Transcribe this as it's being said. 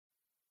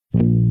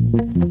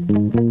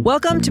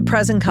Welcome to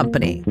Present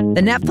Company,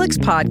 the Netflix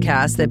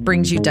podcast that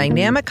brings you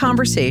dynamic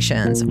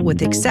conversations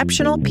with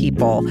exceptional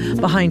people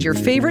behind your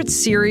favorite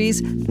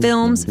series,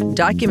 films,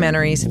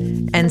 documentaries,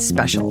 and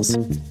specials.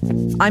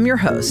 I'm your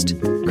host,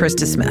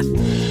 Krista Smith.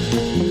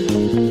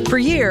 For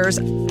years,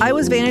 I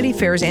was Vanity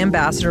Fair's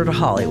ambassador to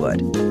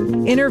Hollywood,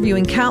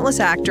 interviewing countless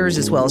actors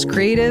as well as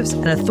creatives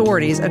and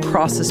authorities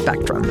across the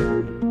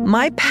spectrum.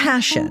 My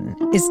passion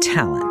is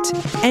talent,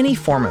 any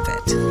form of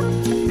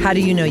it. How do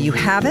you know you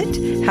have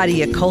it? How do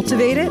you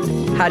cultivate it?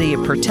 How do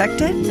you protect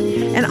it?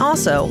 And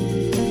also,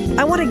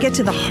 I want to get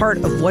to the heart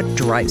of what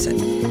drives it.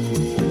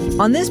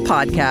 On this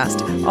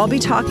podcast, I'll be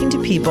talking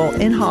to people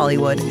in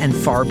Hollywood and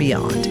far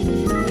beyond.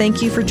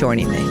 Thank you for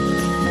joining me.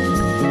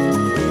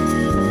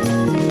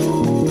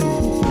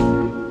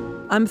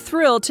 I'm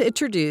thrilled to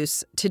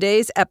introduce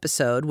today's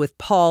episode with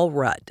Paul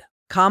Rudd.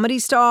 Comedy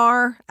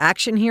star,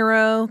 action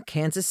hero,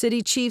 Kansas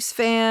City Chiefs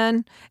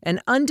fan,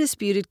 and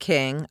undisputed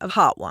king of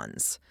Hot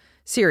Ones.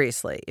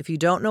 Seriously, if you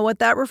don't know what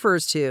that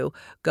refers to,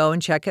 go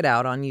and check it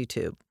out on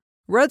YouTube.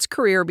 Rudd's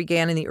career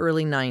began in the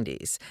early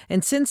 90s,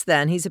 and since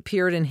then he's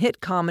appeared in hit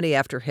comedy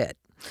after hit.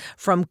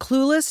 From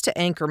Clueless to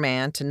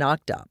Anchorman to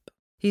Knocked Up.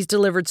 He's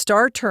delivered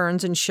star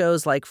turns in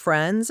shows like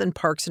Friends and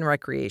Parks and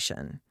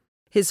Recreation.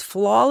 His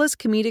flawless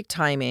comedic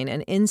timing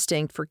and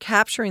instinct for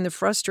capturing the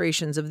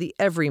frustrations of the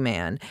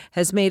everyman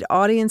has made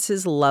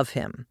audiences love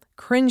him,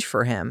 cringe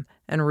for him,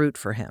 and root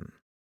for him.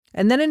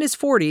 And then in his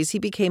 40s, he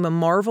became a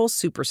Marvel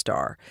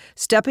superstar,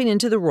 stepping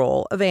into the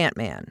role of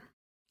Ant-Man.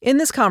 In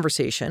this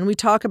conversation, we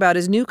talk about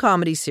his new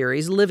comedy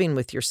series, Living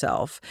with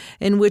Yourself,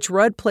 in which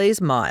Rudd plays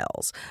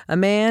Miles, a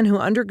man who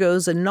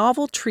undergoes a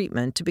novel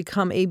treatment to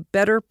become a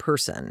better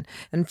person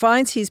and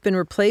finds he's been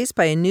replaced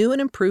by a new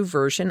and improved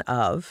version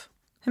of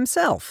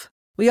himself.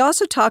 We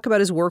also talk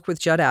about his work with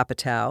Judd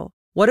Apatow,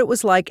 what it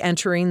was like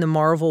entering the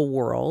Marvel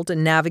world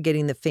and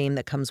navigating the fame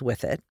that comes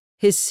with it,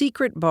 his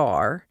secret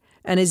bar,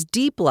 and his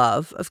deep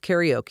love of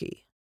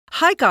karaoke.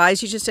 Hi,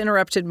 guys. You just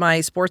interrupted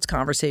my sports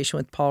conversation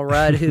with Paul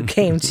Rudd, who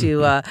came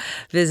to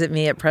visit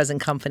me at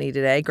Present Company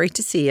today. Great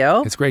to see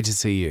you. It's great to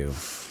see you.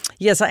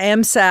 Yes, I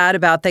am sad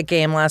about that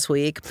game last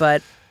week,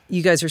 but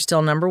you guys are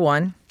still number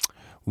one.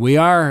 We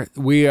are.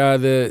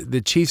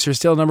 The Chiefs are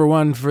still number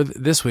one for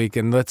this week,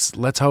 and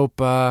let's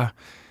hope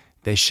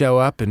they show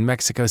up in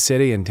Mexico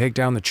City and take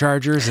down the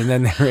Chargers, and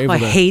then they're able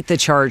to... I hate the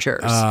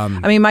Chargers.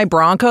 My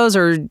Broncos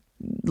are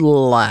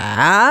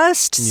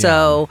last,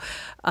 so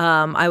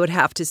I would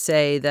have to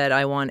say that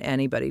I want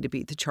anybody to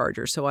beat the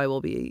Chargers, so I will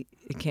be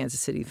a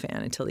Kansas City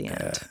fan until the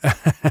end.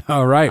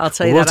 All right. I'll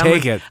tell you we'll that.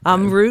 Take it.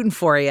 I'm rooting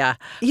for you.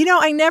 You know,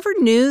 I never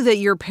knew that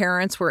your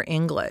parents were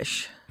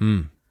English.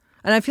 And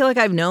I feel like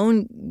I've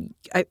known...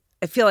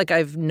 I feel like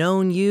I've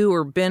known you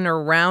or been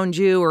around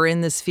you or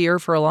in the sphere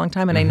for a long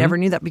time, and I never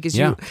knew that because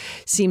you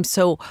seem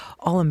so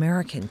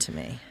all-American to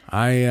me.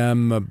 I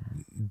am a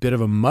bit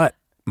of a mutt.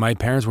 My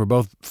parents were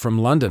both from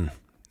London,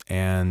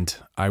 and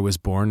I was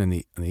born on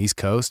the East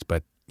Coast,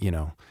 but,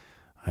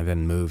 I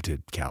then moved to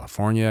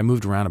California. I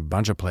moved around a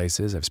bunch of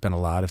places. I've spent a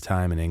lot of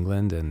time in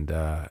England and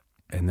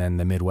then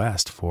the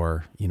Midwest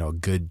for, a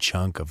good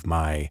chunk of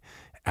my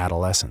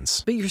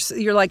adolescence. But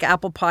you're like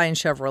apple pie and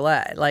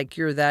Chevrolet. Like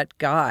you're that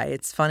guy.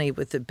 It's funny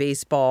with the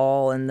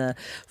baseball and the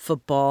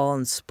football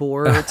and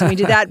sports. Did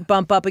that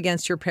bump up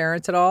against your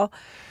parents at all?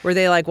 Were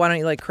they like, why don't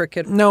you like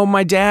cricket? No,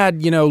 my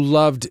dad,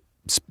 loved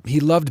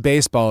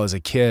baseball as a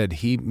kid.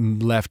 He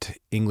left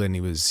England.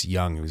 He was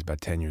young. He was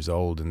about 10 years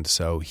old. And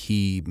so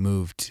he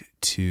was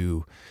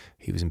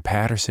in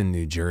Paterson,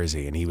 New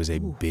Jersey, and he was a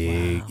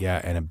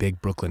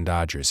big Brooklyn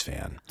Dodgers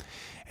fan.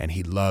 And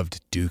he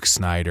loved Duke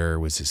Snider,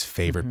 was his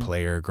favorite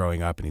player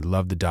growing up, and he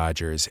loved the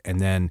Dodgers.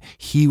 And then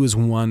he was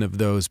one of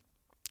those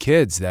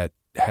kids that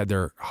had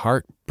their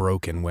heart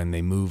broken when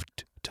they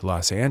moved to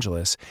Los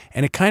Angeles,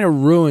 and it kind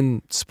of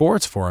ruined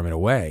sports for him in a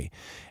way.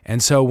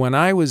 And so when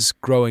I was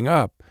growing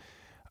up,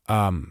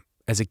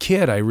 as a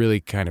kid, I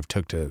really kind of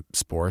took to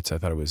sports. I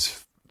thought it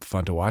was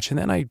fun to watch, and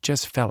then I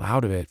just fell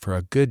out of it for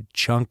a good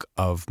chunk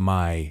of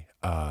my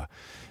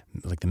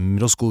like the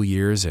middle school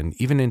years and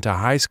even into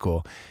high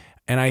school.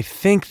 And I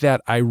think that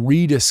I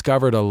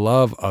rediscovered a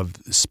love of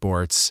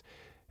sports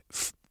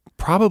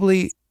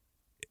probably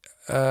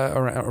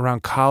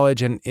around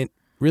college and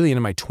really into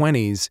my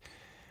 20s.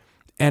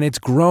 And it's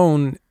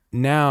grown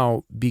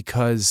now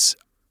because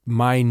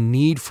my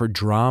need for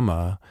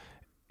drama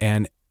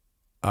and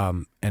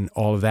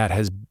all of that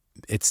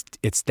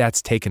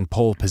that's taken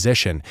pole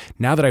position.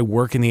 Now that I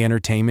work in the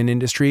entertainment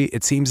industry,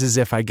 it seems as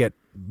if I get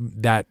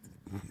that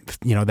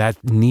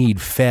need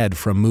fed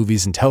from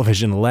movies and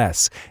television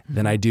less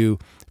than I do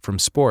from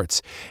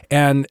sports.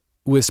 And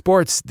with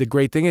sports, the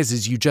great thing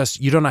is you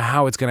don't know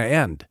how it's going to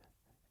end.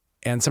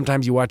 And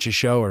sometimes you watch a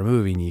show or a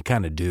movie and you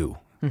kind of do.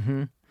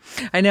 Mm-hmm.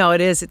 I know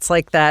it is. It's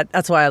like that.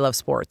 That's why I love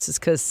sports. It's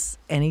because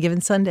any given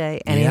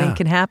Sunday, anything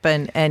can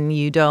happen and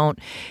you don't,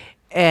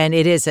 and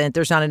it isn't.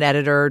 There's not an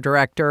editor,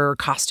 director,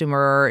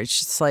 costumer. It's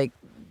just like,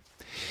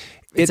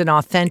 it's an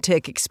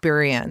authentic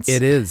experience.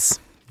 It is.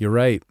 You're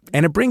right.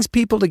 And it brings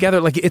people together.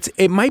 Like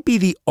it might be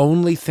the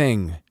only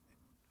thing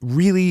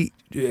really,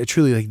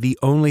 truly, like the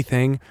only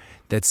thing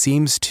that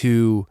seems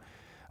to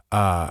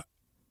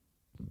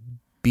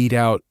beat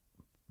out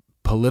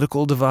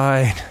political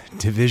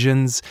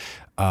divisions,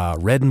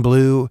 red and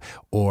blue,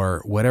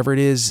 or whatever it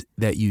is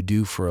that you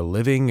do for a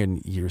living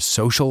and your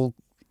social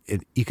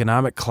and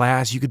economic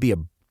class. You could be a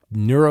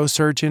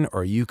neurosurgeon,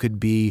 or you could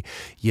be,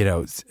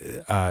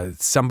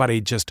 somebody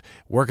just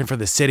working for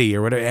the city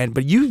or whatever.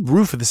 But you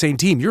root for the same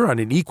team. You're on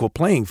an equal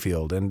playing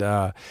field,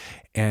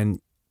 and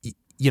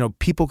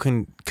people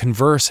can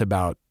converse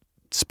about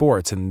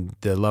sports and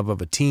the love of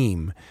a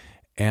team,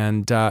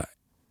 and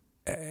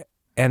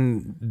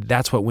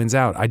that's what wins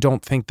out. I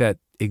don't think that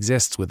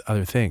exists with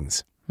other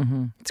things.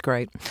 Mm-hmm. It's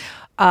great.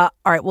 All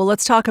right, well,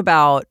 let's talk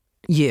about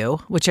you,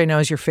 which I know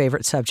is your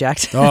favorite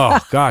subject. Oh,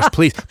 gosh,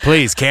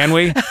 please, can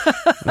we?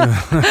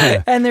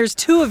 And there's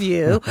two of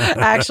you,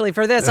 actually,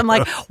 for this. I'm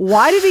like,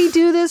 why did he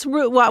do this?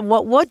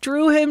 What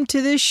drew him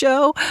to this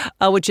show,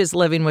 which is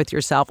Living with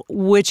Yourself,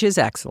 which is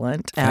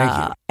excellent.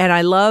 Thank you. And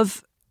I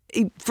love...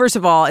 First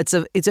of all, it's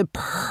a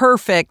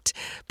perfect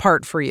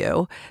part for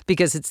you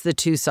because it's the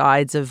two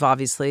sides of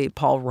obviously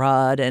Paul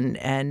Rudd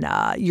and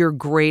you're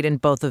great in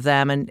both of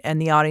them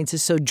and the audience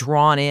is so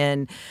drawn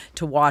in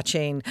to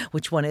watching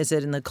which one is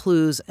it and the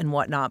clues and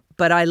whatnot.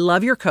 But I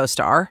love your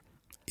co-star.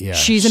 Yeah,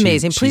 she's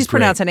amazing. Please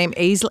pronounce her name.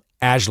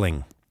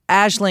 Aisling.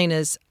 Aisling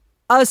is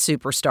a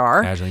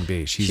superstar. Aisling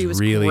B. She was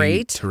really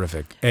great.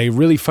 Terrific. A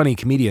really funny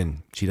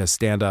comedian. She does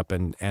stand up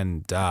and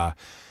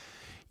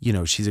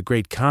she's a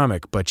great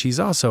comic, but she's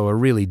also a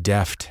really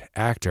deft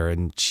actor,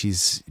 and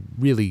she's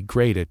really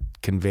great at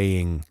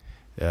conveying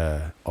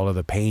all of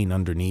the pain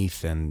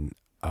underneath, and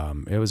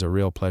it was a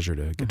real pleasure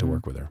to get to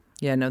work with her.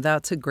 Yeah, no,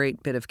 that's a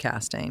great bit of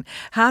casting.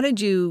 How did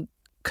you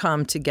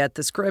come to get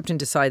the script and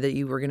decide that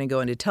you were going to go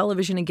into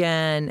television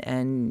again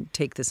and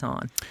take this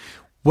on?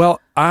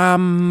 Well,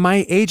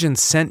 my agent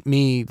sent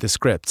me the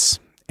scripts,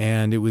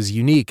 and it was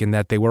unique in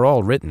that they were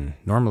all written.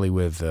 Normally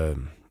with a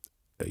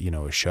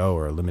show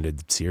or a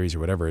limited series or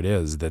whatever it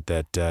is, that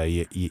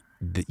you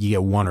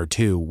get one or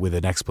two with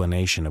an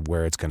explanation of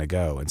where it's going to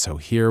go. And so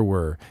here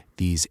were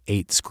these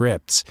 8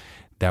 scripts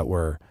that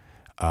were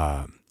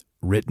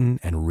written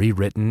and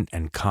rewritten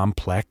and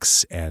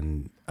complex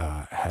and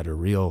had a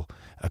real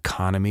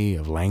economy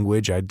of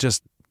language. I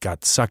just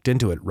got sucked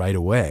into it right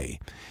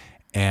away.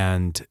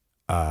 And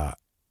I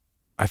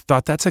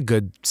thought that's a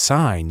good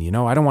sign.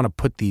 I don't want to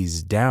put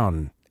these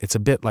down. It's a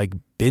bit like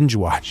binge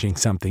watching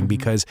something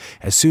because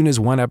as soon as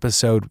one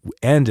episode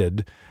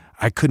ended,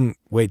 I couldn't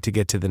wait to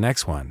get to the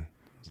next one.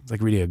 It's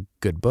like reading a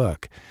good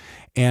book.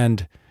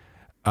 And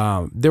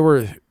there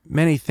were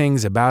many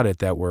things about it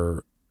that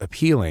were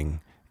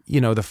appealing.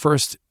 The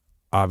first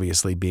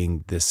obviously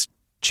being this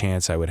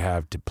chance I would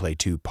have to play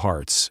 2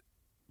 parts,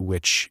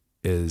 which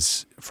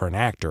is for an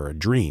actor a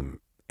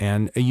dream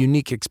and a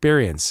unique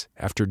experience.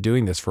 After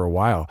doing this for a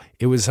while,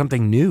 it was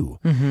something new,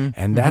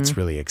 and that's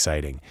really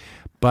exciting.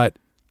 But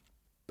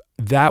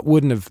that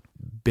wouldn't have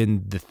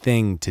been the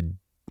thing to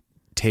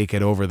take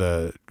it over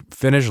the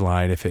finish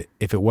line if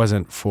it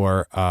wasn't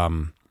for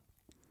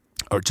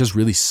or just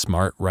really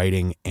smart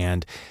writing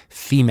and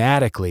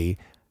thematically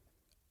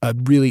a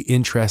really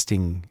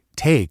interesting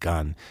take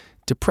on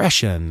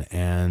depression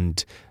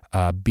and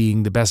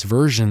being the best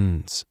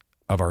versions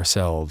of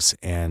ourselves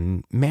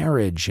and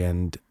marriage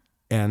and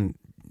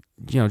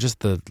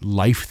just the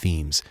life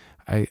themes.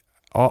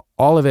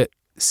 All of it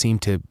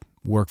seemed to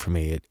work for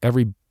me.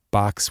 Every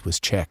box was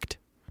checked.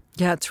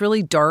 Yeah, it's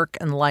really dark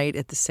and light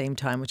at the same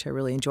time, which I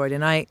really enjoyed.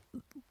 And I,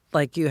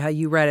 like you, how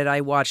you read it,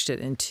 I watched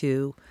it at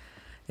 2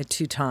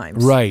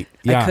 times. Right.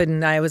 Yeah.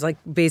 I was like,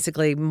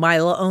 basically my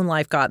own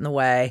life got in the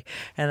way.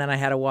 And then I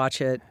had to watch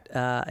it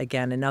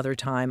again another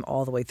time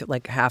all the way through,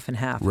 like half and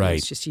half. Right.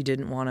 It's just, you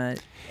didn't want to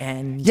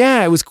end.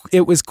 Yeah, it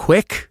was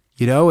quick,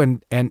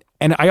 and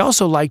I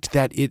also liked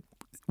that it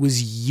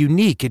was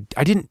unique.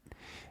 I didn't,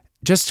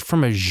 just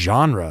from a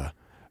genre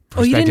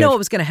Oh, you didn't know what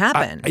was going to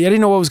happen. I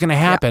didn't know what was going to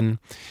happen.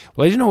 Yeah.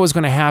 Well, I didn't know what was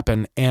going to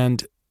happen,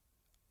 and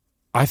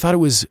I thought it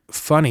was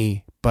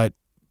funny, but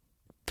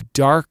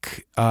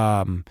dark.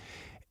 And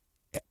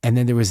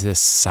then there was this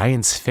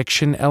science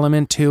fiction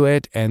element to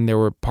it, and there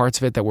were parts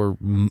of it that were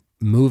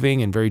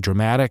moving and very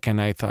dramatic.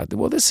 And I thought,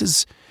 well, this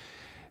is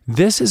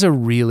a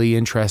really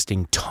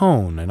interesting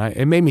tone, and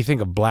it made me think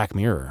of Black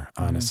Mirror,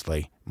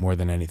 honestly, more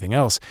than anything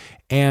else.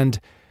 And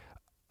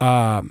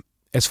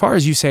as far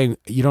as you saying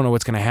you don't know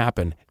what's going to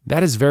happen,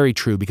 that is very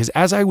true, because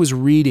as I was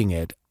reading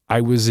it,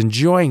 I was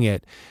enjoying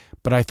it,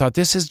 but I thought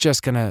this is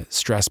just going to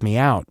stress me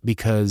out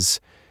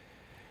because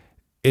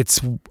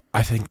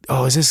I think,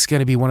 is this going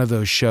to be one of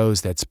those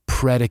shows that's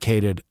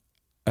predicated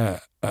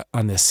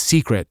on this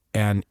secret,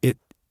 and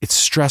it's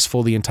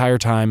stressful the entire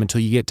time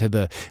until you get to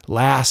the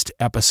last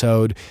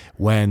episode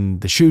when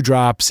the shoe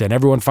drops and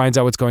everyone finds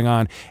out what's going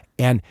on.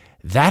 And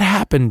that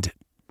happened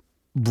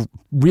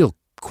real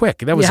quick.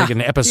 That was like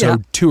in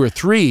episode 2 or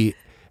 3.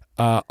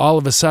 All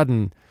of a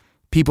sudden,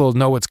 people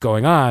know what's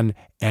going on.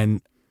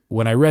 And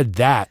when I read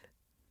that,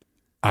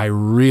 I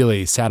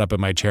really sat up in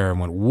my chair and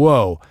went,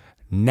 whoa,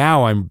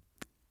 now I'm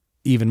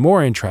even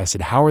more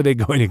interested. How are they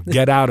going to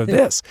get out of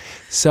this?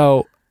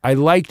 So I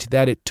liked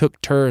that it took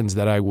turns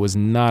that I was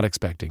not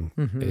expecting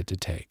it to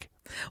take.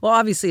 Well,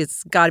 obviously,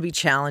 it's got to be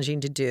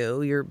challenging to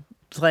do. You're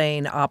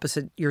playing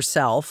opposite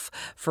yourself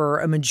for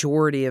a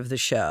majority of the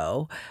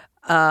show.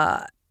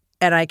 And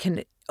I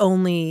can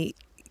only,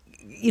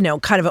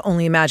 kind of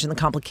only imagine the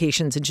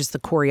complications and just the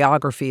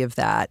choreography of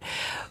that.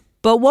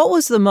 But what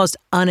was the most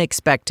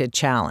unexpected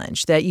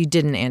challenge that you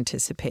didn't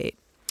anticipate?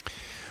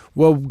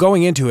 Well,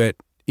 going into it,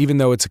 even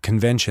though it's a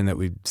convention that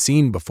we've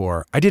seen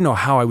before, I didn't know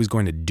how I was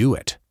going to do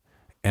it.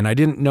 And I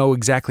didn't know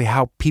exactly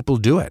how people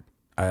do it.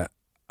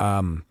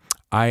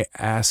 I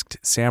asked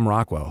Sam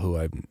Rockwell, who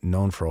I've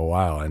known for a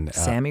while.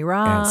 Sammy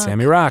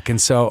Rock.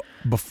 And so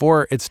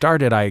before it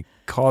started, I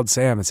called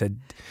Sam and said,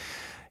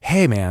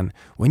 hey, man,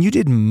 when you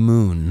did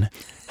Moon,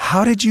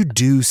 how did you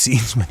do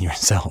scenes with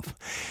yourself?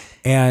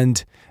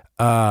 And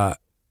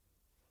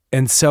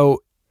so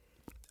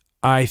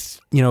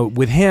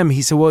with him,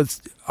 he said, well,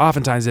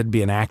 oftentimes it'd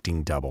be an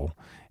acting double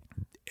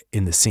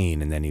in the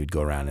scene, and then he would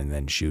go around and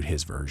then shoot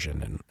his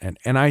version.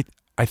 And I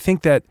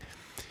think that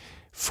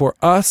for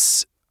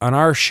us on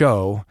our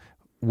show,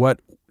 what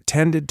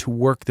tended to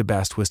work the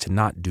best was to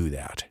not do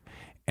that.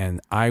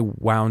 And I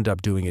wound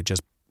up doing it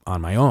just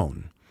on my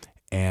own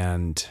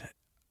and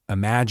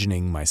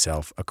imagining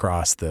myself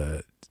across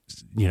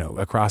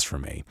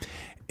from me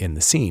in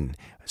the scene.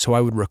 So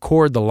I would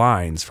record the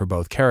lines for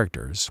both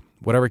characters.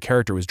 Whatever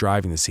character was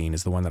driving the scene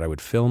is the one that I would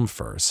film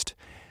first.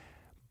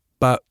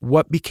 But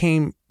what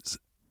became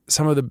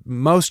some of the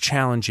most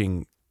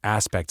challenging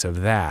aspects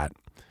of that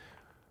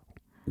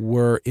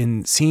were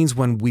in scenes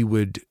when we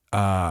would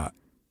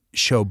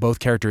show both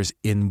characters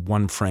in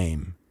one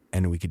frame,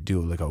 and we could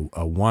do like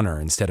a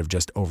oneer instead of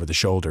just over the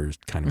shoulder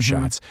kind of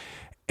shots.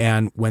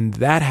 And when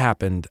that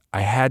happened,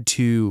 I had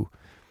to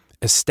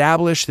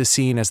establish the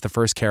scene as the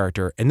first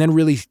character and then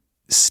really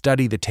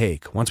study the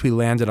take. Once we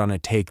landed on a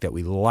take that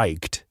we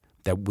liked,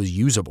 that was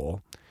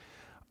usable,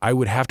 I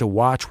would have to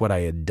watch what I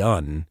had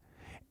done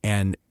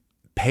and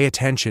pay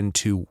attention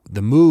to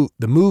the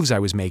moves I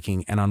was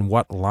making and on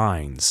what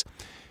lines.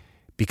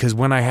 Because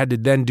when I had to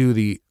then do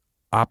the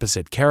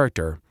opposite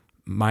character,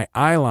 my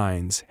eye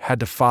lines had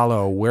to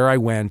follow where I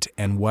went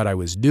and what I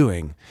was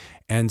doing.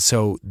 And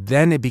so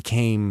then it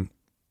became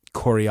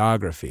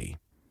choreography.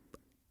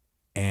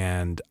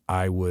 And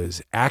I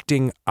was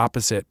acting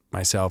opposite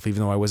myself,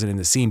 even though I wasn't in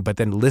the scene, but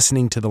then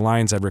listening to the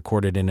lines I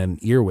recorded in an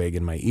earwig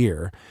in my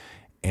ear.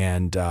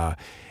 And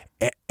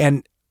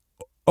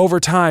over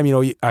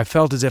time, I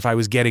felt as if I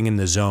was getting in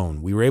the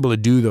zone. We were able to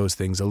do those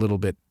things a little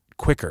bit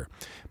quicker.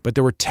 But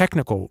there were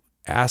technical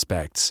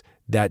aspects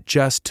that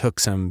just took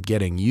some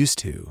getting used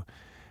to.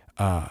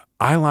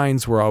 Eye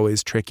lines were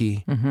always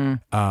tricky.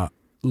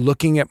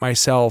 Looking at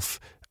myself,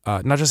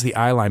 not just the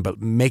eye line,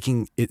 but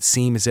making it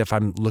seem as if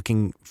I'm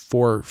looking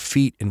 4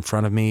 feet in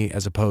front of me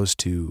as opposed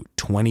to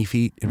 20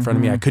 feet in front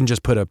of me. I couldn't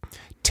just put a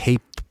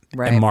tape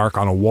mark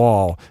on a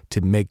wall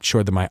to make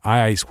sure that my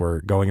eyes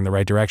were going in the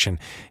right direction.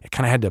 It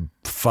kind of had to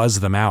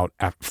fuzz them out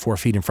at 4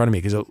 feet in front of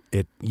me because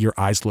your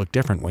eyes look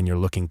different when you're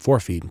looking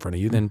 4 feet in front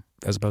of you than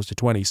as opposed to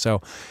 20.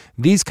 So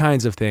these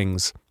kinds of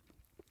things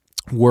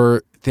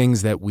were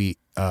things that we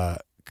kind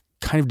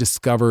of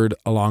discovered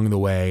along the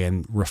way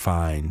and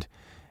refined.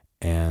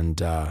 And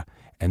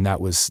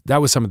that was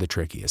some of the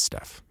trickiest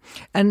stuff.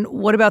 And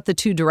what about the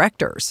two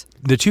directors?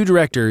 The two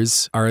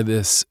directors are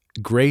this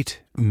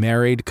great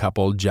married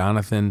couple,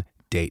 Jonathan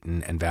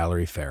Dayton and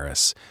Valerie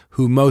Faris,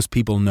 who most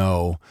people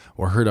know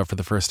or heard of for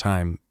the first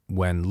time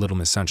when Little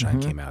Miss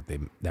Sunshine came out.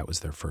 That was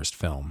their first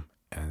film,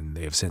 and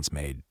they have since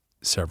made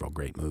several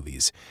great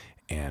movies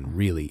and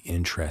really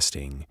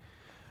interesting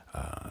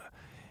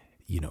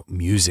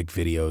music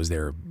videos.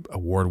 They're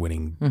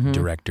award-winning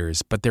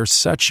directors, but they're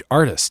such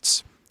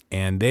artists.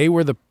 And they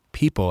were the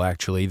people,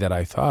 actually, that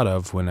I thought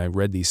of when I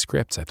read these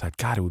scripts. I thought,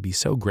 God, it would be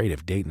so great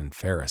if Dayton and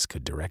Faris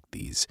could direct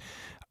these.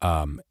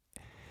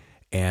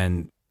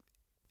 And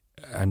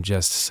I'm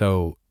just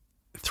so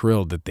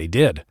thrilled that they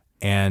did.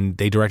 And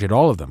they directed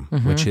all of them,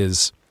 which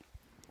is,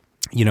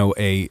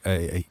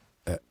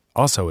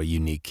 also a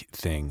unique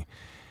thing.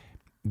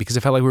 Because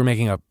it felt like we were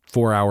making a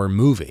 4-hour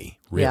movie,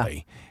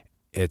 really.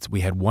 Yeah.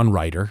 We had one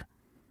writer,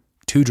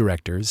 2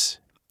 directors,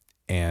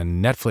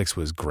 and Netflix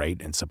was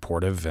great and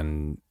supportive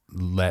and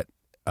let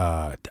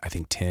I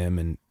think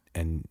Tim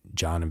and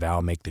John and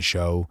Val make the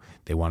show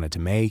they wanted to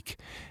make.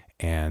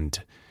 And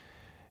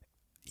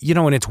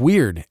and it's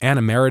weird.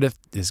 Anna Meredith,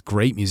 this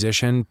great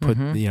musician, put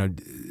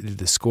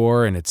the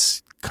score, and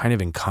it's kind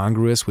of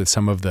incongruous with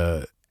some of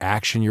the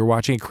action you're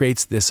watching. It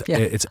creates this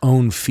its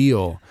own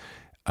feel.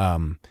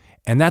 And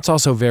that's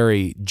also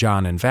very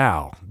John and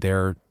Val.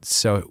 They're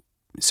so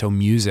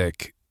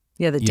music.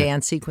 Yeah, the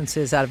dance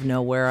sequences out of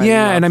nowhere.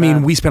 I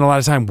mean, we spent a lot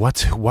of time.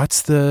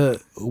 What's the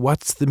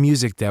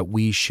music that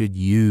we should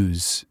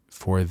use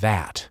for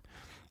that?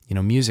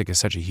 Music is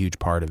such a huge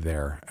part of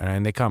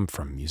and they come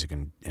from music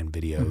and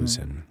videos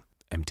and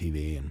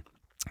MTV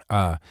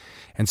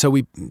and so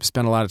we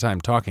spent a lot of time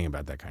talking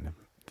about that kind of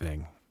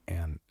thing.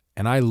 And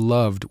I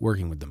loved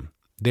working with them.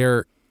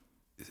 They're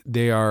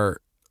they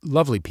are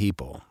lovely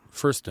people,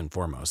 first and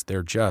foremost.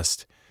 They're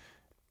just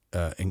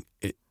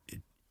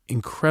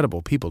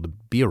incredible people to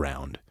be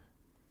around.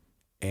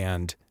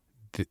 And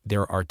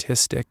they're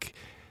artistic.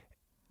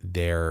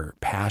 They're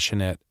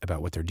passionate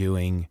about what they're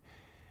doing.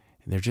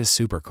 They're just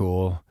super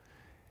cool.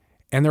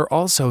 And they're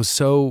also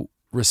so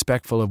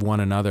respectful of one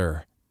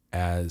another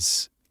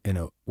as in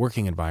a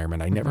working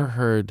environment. I never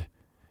heard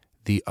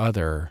the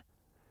other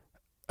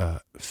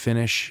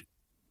finish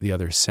the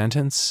other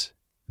sentence.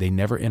 They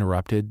never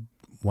interrupted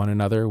one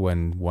another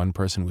when one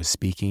person was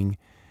speaking.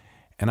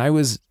 And I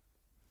was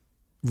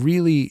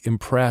really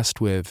impressed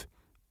with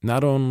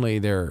not only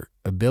their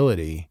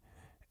ability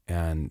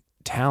and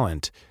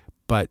talent,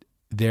 but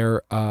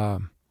their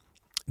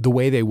the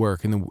way they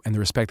work and the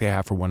respect they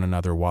have for one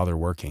another while they're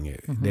working.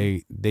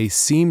 They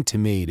seem to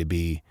me to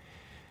be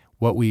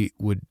what we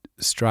would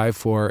strive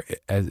for.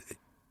 As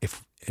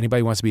if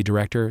anybody wants to be a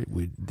director,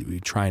 we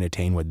try and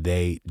attain what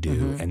they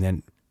do, and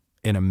then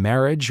in a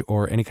marriage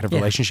or any kind of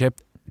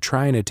relationship,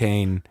 try and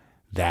attain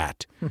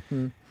that.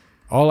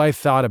 All I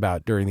thought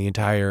about during the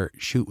entire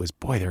shoot was,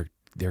 boy,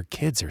 their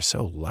kids are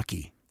so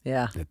lucky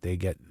that they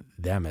get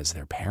them as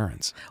their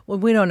parents. Well,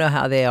 we don't know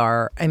how they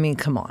are. I mean,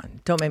 come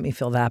on. Don't make me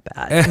feel that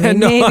bad. I mean,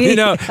 No, maybe, I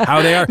know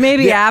how they are.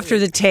 Maybe after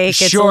the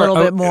take, it's a little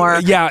bit more.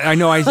 Yeah, I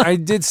know. I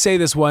did say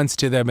this once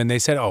to them, and they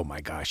said, oh,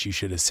 my gosh, you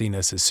should have seen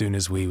us as soon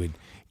as we would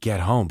get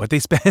home. But they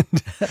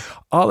spend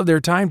all of their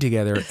time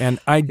together, and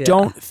I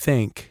don't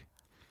think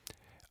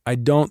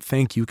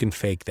you can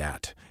fake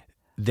that.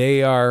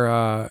 They're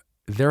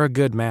a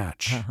good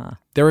match.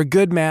 They're a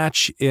good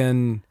match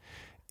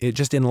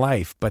just in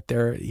life, but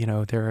they're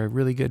a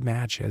really good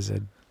match as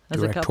a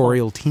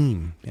directorial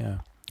team. Yeah.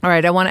 All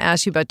right, I want to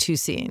ask you about two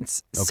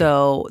scenes. Okay.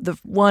 So the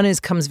one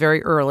comes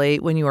very early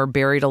when you are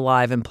buried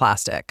alive in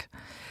plastic.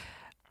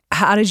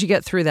 How did you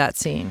get through that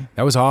scene?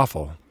 That was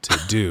awful to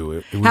do.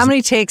 It was, how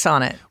many takes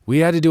on it? We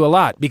had to do a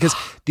lot because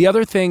the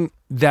other thing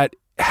that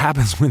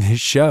happens with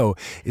this show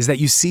is that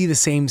you see the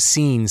same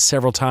scene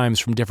several times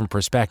from different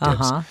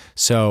perspectives.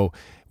 So,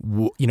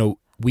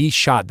 we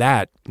shot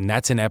that, and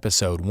that's in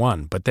episode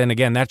 1. But then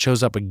again, that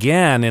shows up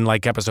again in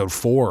like episode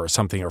 4 or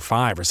something, or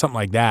 5 or something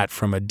like that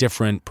from a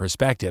different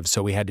perspective.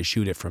 So we had to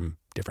shoot it from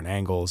different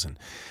angles. And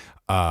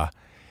I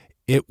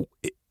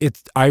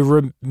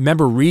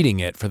remember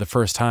reading it for the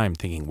first time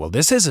thinking, well,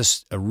 this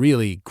is a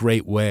really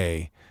great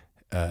way,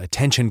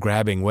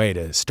 attention-grabbing way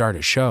to start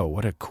a show.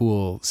 What a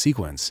cool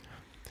sequence.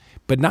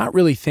 But not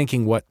really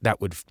thinking what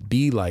that would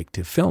be like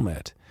to film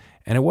it.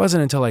 And it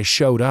wasn't until I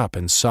showed up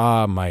and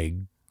saw my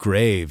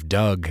grave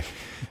dug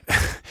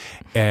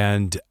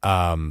and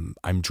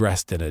I'm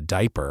dressed in a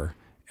diaper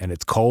and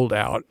it's cold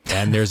out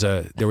and there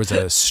was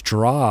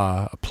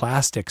a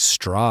plastic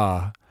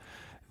straw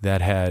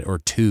that had, or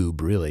tube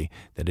really,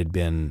 that had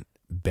been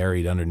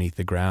buried underneath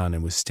the ground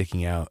and was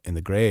sticking out in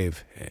the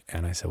grave.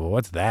 And I said, well,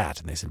 what's that?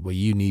 And they said, well,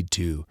 you need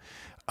to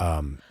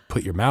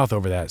put your mouth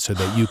over that so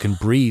that you can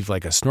breathe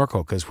like a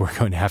snorkel because we're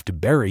going to have to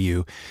bury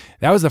you.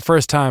 That was the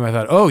first time I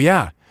thought, oh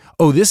yeah,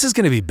 this is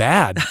going to be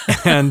bad.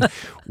 And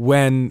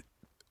when,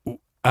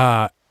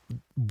 and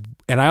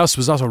I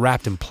was also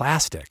wrapped in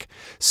plastic.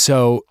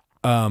 So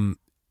when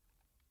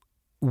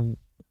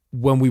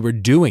we were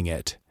doing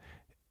it,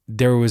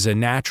 there was a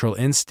natural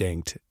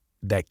instinct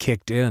that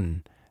kicked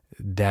in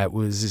that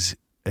was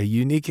a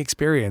unique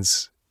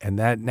experience. And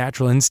that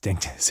natural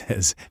instinct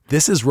says,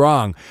 this is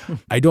wrong.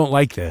 I don't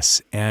like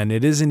this. And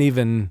it isn't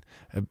even,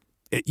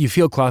 you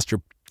feel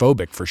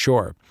claustrophobic for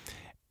sure.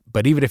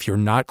 But even if you're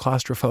not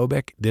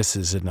claustrophobic, this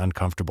is an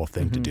uncomfortable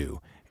thing to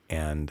do.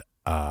 And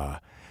I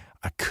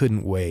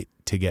couldn't wait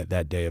to get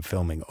that day of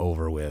filming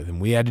over with. And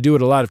we had to do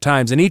it a lot of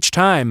times. And each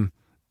time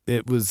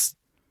it was,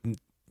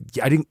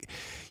 you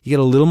get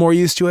a little more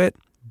used to it,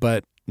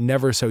 but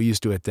never so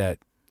used to it that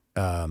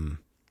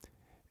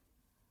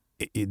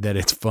that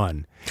it's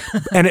fun.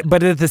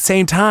 But at the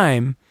same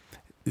time,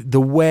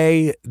 the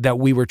way that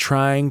we were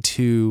trying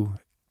to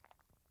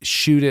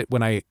shoot it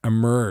when I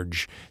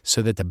emerge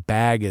so that the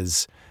bag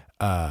is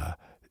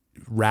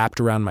wrapped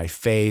around my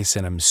face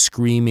and I'm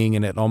screaming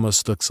and it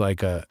almost looks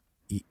like a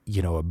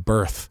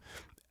birth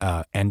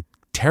and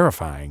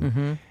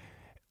terrifying.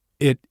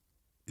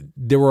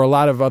 There were a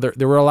lot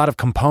of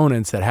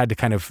components that had to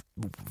kind of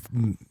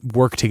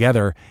work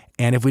together,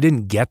 and if we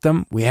didn't get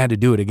them, we had to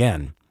do it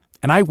again.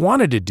 And I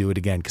wanted to do it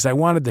again because I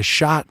wanted the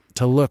shot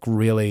to look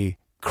really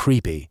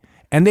creepy.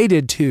 And they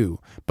did too,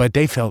 but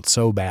they felt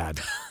so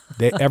bad.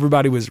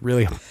 Everybody was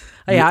really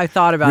I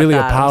thought about really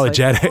that.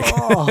 apologetic.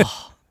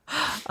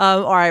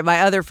 All right,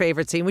 my other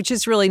favorite scene, which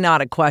is really not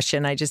a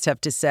question, I just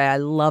have to say I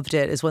loved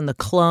it, is when the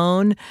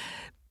clone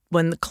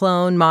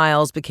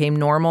Miles became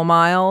normal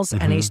Miles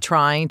and he's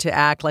trying to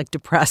act like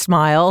depressed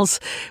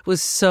Miles,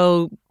 was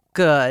so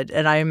good.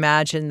 And I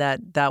imagine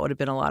that would have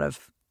been a lot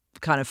of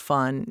kind of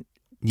fun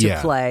to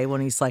play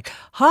when he's like,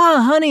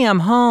 honey, I'm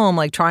home,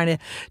 like trying to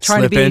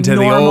slip be into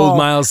normal. the old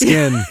Miles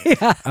skin.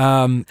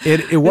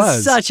 It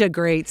was such a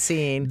great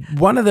scene.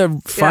 One of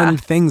the fun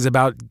things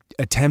about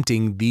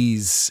attempting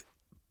these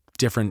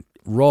different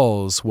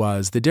roles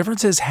was the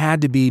differences had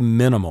to be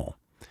minimal.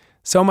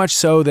 So much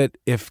so that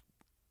if,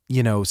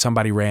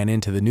 somebody ran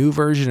into the new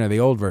version or the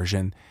old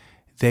version,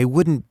 they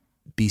wouldn't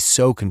be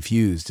so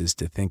confused as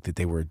to think that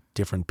they were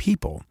different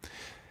people.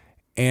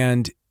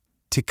 And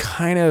to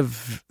kind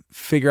of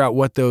figure out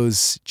what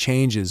those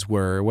changes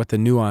were, what the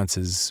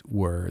nuances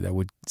were that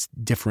would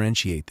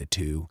differentiate the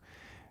two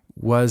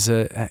was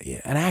an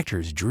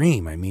actor's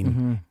dream. I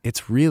mean,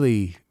 it's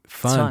really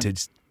fun to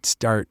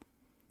start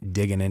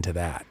digging into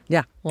that.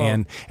 Yeah.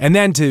 Well, and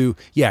then to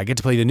get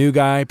to play the new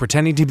guy,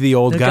 pretending to be the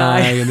old guy.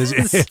 And it's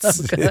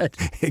so good.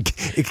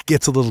 It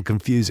gets a little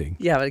confusing.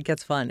 Yeah, but it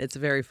gets fun. It's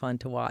very fun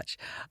to watch.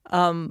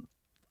 All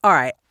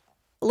right.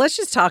 Let's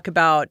just talk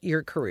about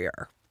your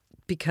career,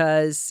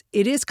 because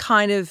it is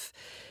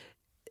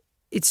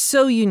it's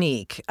so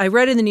unique. I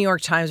read in the New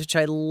York Times, which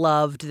I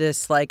loved,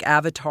 this like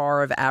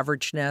avatar of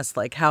averageness,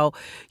 like how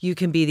you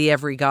can be the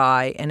every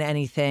guy and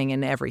anything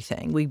and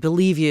everything. We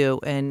believe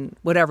you in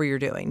whatever you're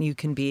doing. You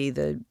can be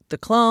the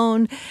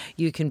clone,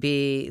 you can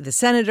be the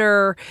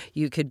senator,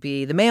 you could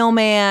be the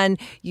mailman,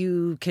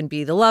 you can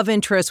be the love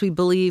interest. We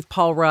believe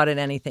Paul Rudd in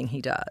anything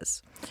he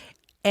does.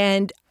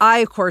 And I,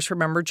 of course,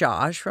 remember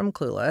Josh from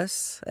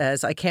Clueless,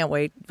 as I can't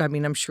wait. I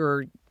mean, I'm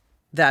sure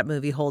that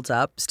movie holds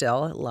up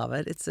still. I love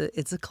it. It's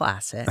a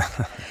classic.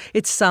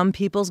 It's some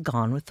people's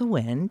Gone with the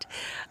Wind.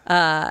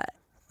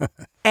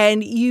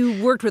 And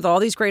you worked with all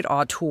these great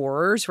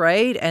auteurs,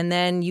 right? And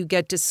then you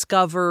get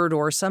discovered,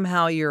 or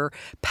somehow your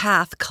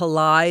path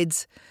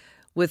collides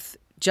with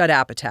Judd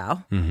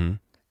Apatow. Mm-hmm.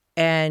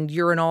 And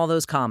you're in all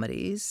those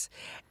comedies.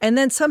 And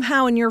then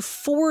somehow in your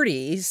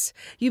 40s,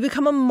 you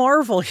become a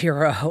Marvel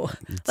hero.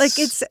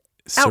 It's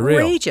surreal.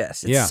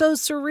 Outrageous. It's so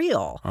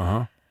surreal.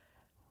 Uh-huh.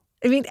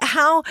 I mean,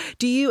 how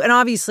do you, and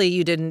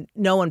obviously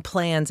no one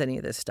plans any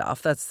of this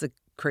stuff. That's the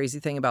crazy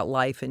thing about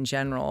life in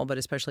general, but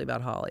especially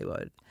about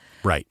Hollywood.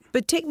 Right.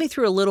 But take me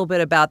through a little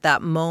bit about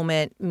that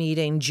moment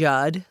meeting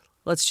Judd.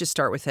 Let's just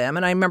start with him.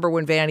 And I remember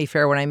when Vanity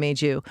Fair, when I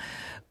made you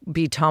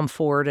be Tom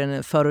Ford in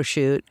a photo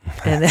shoot.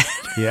 And then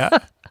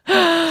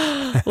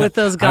with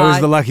those guys. I was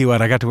the lucky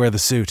one. I got to wear the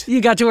suit.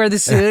 You got to wear the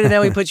suit, and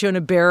then we put you in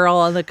a barrel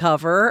on the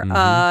cover.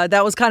 Mm-hmm.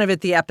 That was kind of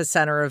at the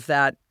epicenter of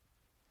that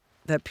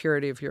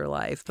purity of your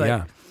life. But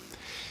yeah.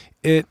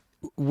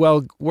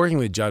 Working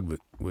with Judd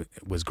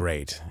was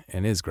great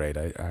and is great.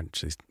 I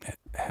actually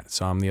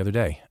saw him the other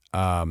day.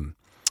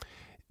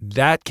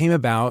 That came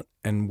about,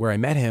 and where I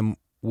met him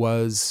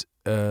was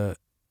during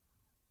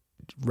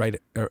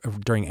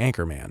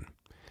Anchorman.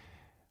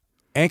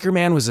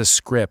 Anchorman was a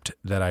script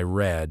that I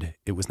read.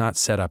 It was not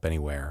set up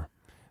anywhere,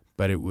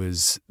 but it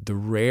was the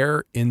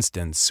rare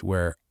instance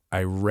where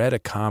I read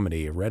a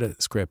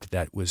script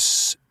that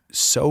was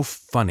so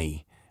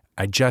funny,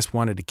 I just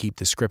wanted to keep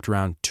the script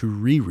around to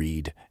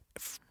reread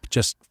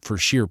just for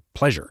sheer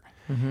pleasure.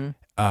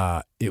 Mm-hmm.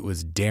 It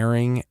was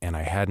daring, and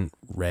I hadn't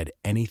read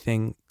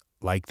anything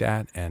like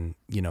that. And,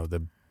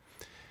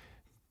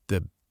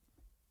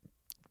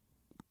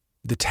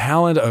 the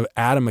talent of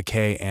Adam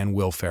McKay and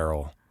Will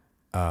Ferrell,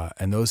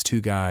 and those two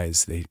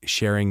guys, they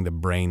sharing the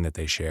brain that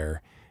they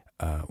share,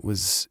 it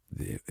was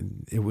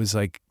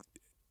like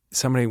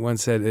somebody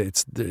once said,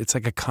 it's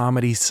like a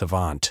comedy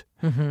savant.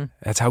 Mm-hmm.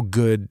 That's how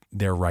good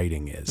their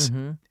writing is.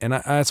 Mm-hmm. And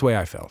that's the way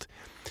I felt.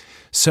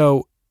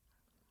 So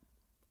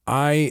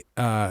I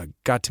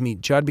got to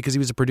meet Judd because he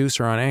was a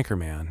producer on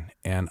Anchorman,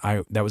 and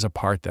that was a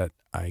part that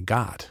I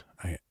got.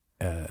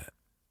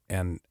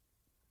 And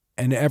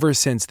ever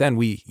since then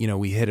we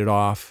hit it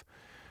off,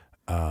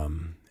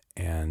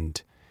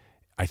 and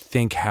I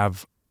think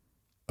have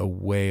a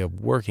way of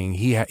working.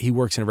 He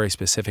works in a very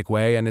specific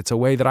way, and it's a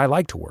way that I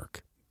like to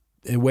work.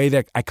 A way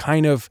that I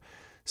kind of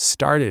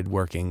started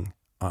working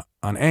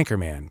on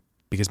Anchorman,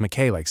 because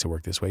McKay likes to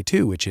work this way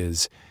too, which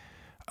is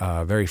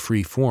very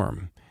free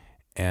form.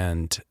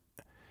 And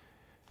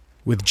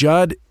with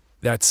Judd,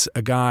 that's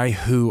a guy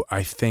who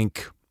I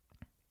think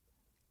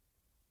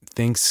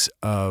thinks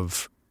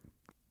of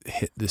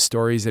the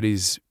stories that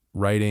he's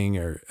writing,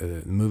 or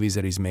the movies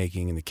that he's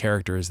making, and the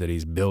characters that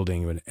he's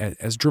building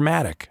as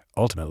dramatic,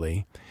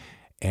 ultimately.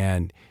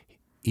 And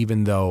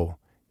even though,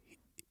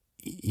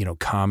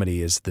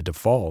 comedy is the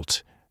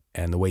default,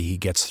 and the way he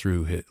gets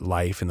through his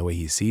life and the way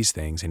he sees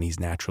things, and he's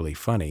naturally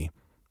funny,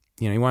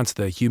 he wants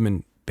the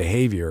human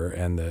behavior,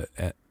 and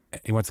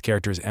he wants the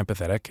characters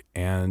empathetic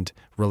and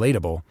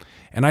relatable.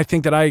 And I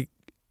think that I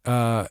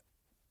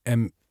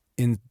am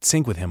in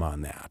sync with him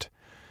on that.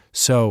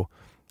 So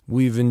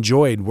we've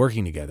enjoyed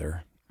working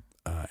together,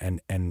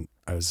 and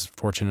I was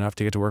fortunate enough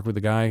to get to work with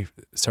the guy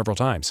several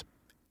times.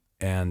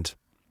 And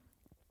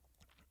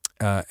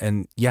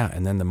then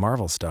the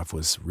Marvel stuff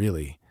was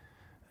really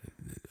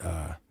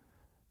out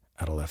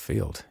of left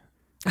field.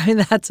 I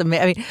mean, that's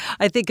amazing. I mean,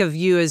 I think of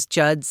you as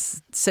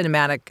Judd's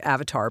cinematic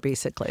avatar,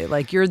 basically.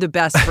 Like, you're the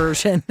best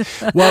version.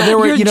 Well, there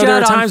were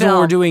times when film.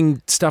 we're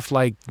doing stuff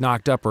like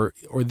Knocked Up or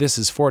This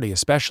Is 40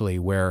 especially,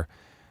 where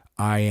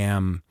I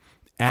am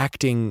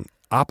acting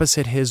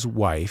opposite his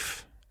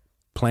wife,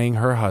 playing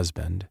her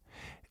husband,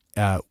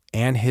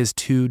 and his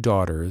two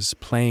daughters,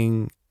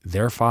 playing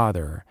their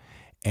father,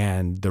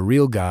 and the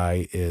real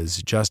guy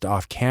is just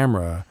off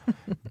camera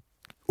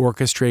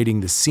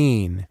orchestrating the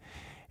scene.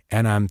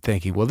 And I'm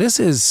thinking, well, this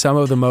is some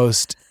of the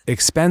most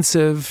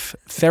expensive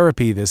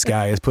therapy this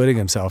guy is putting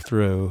himself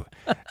through.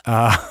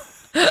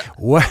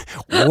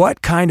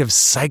 What kind of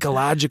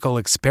psychological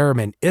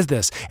experiment is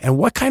this? And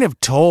what kind of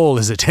toll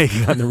is it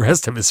taking on the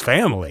rest of his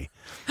family?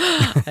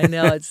 I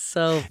know, it's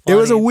so funny. It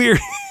was a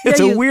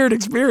weird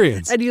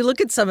experience. And you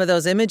look at some of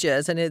those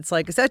images and it's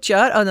like, is that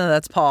Judd? Oh, no,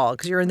 that's Paul,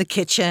 because you're in the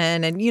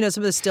kitchen. And,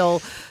 some of the still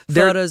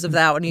photos of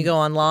that when you go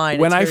online.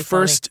 When I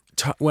first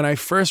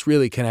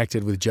really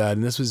connected with Judd,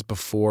 and this was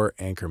before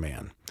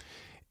Anchorman,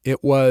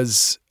 it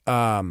was,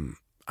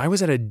 I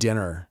was at a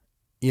dinner,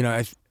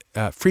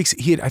 Freaks.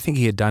 I think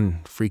he had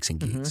done Freaks and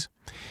Geeks,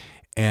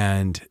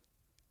 and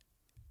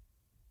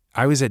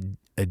I was at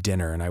a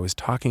dinner and I was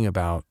talking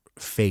about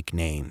fake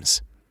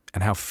names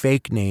and how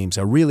fake names,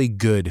 a really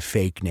good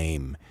fake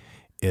name,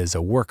 is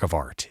a work of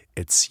art.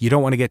 You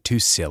don't want to get too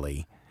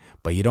silly,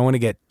 but you don't want to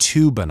get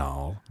too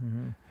banal.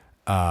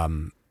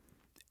 And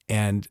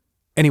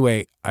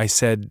anyway, I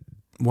said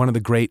one of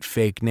the great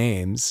fake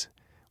names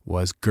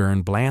was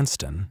Gurn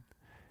Blanston,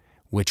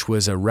 which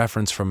was a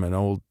reference from an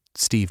old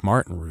Steve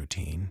Martin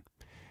routine.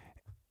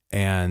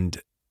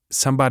 And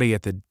somebody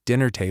at the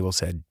dinner table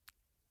said,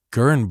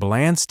 Gurn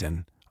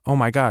Blanston? Oh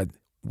my God,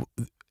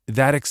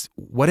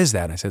 what is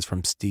that? And I said, it's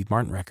from Steve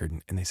Martin record.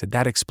 And they said,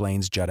 that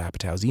explains Judd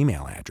Apatow's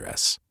email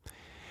address.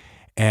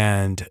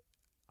 And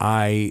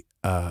I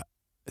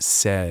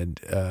said,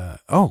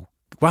 oh,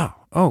 wow,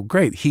 oh,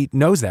 great, he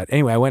knows that.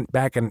 Anyway, I went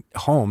back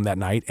home that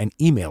night and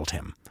emailed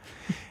him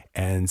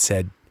and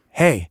said,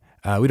 hey,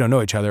 we don't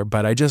know each other,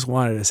 but I just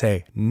wanted to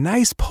say,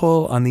 nice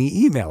pull on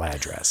the email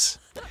address.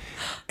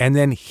 And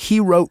then he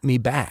wrote me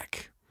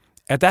back.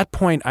 At that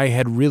point, I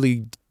had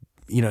really,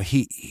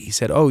 he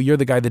said, oh, you're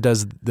the guy that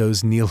does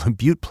those Neil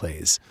Butte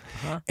plays.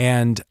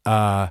 And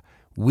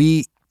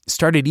we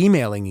started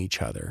emailing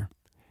each other.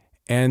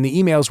 And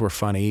the emails were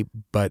funny,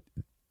 but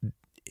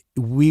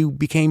we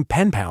became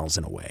pen pals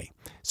in a way.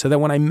 So that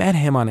when I met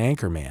him on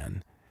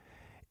Anchorman,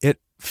 it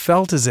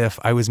felt as if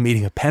I was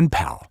meeting a pen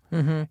pal.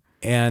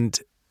 And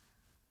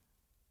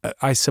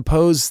I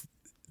suppose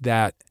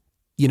that,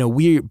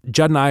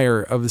 Judd and I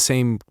are of the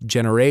same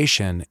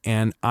generation,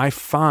 and I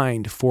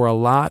find for a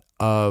lot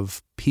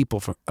of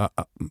people from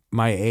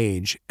my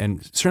age,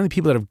 and certainly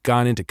people that have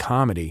gone into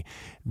comedy,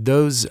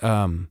 those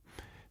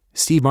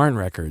Steve Martin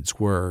records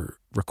were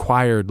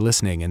required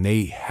listening, and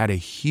they had a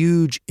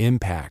huge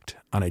impact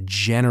on a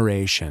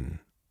generation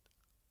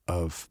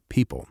of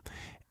people.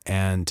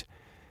 And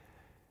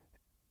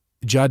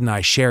Judd and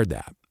I shared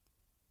that.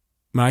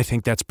 And I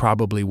think that's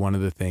probably one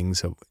of the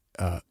things of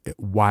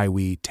why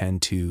we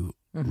tend to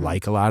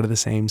like a lot of the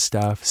same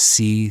stuff,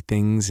 see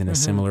things in a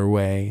similar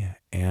way,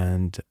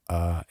 and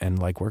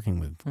like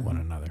working with one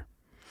another.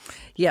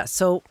 Yeah.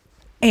 So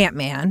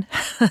Ant-Man,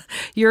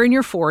 you're in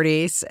your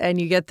 40s and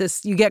you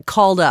get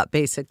called up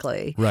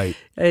basically. Right.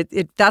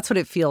 That's what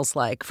it feels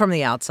like from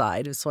the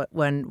outside. It's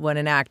when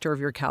an actor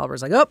of your caliber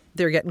is like, oh,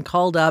 they're getting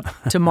called up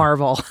to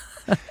Marvel.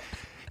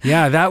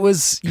 Yeah, that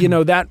was,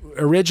 that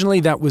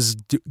originally that was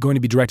going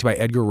to be directed by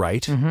Edgar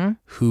Wright,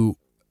 who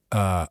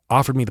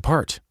offered me the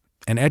part.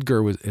 And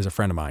Edgar is a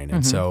friend of mine.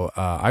 And so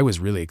I was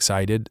really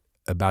excited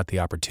about the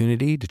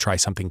opportunity to try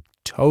something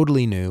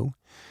totally new,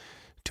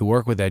 to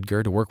work with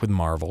Edgar, to work with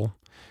Marvel.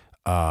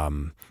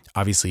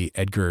 Obviously,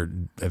 Edgar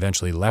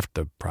eventually left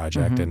the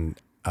project, and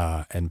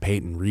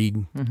Peyton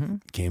Reed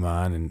came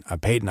on. And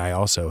Peyton I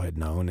also had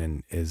known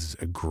and is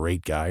a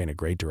great guy and a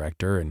great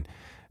director. And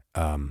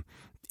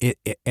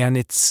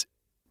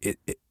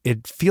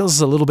it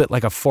feels a little bit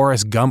like a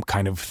Forrest Gump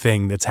kind of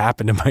thing that's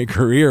happened in my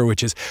career,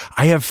 which is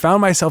I have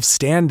found myself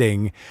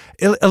standing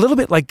a little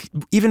bit like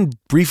even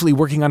briefly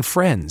working on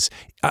Friends.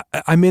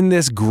 I'm in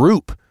this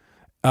group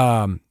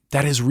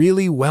that is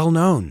really well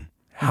known.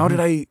 How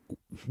did I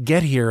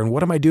get here, and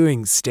what am I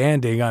doing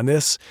standing on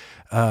this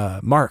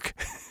mark?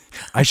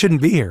 I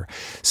shouldn't be here.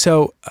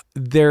 So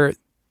there's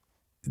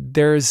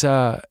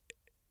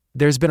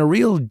been a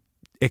real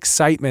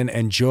excitement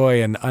and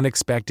joy and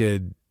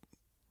unexpected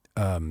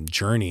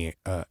journey,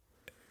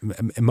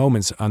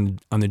 moments on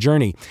the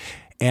journey.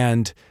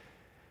 And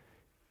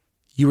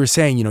you were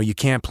saying, you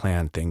can't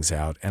plan things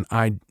out, and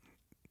I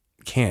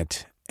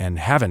can't and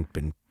haven't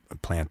been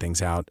plan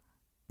things out.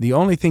 The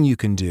only thing you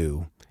can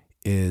do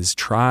is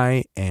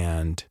try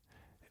and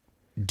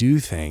do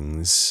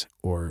things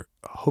or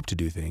hope to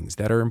do things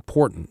that are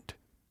important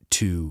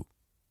to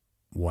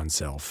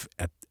oneself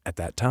at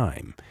that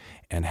time,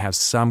 and have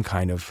some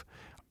kind of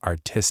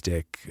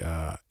artistic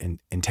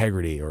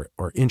integrity or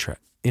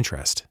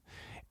interest.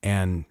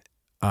 And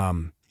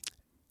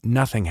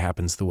nothing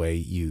happens the way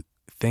you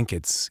think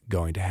it's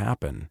going to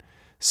happen.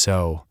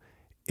 So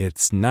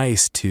it's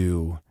nice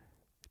to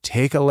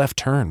take a left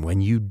turn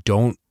when you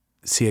don't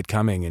see it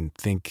coming and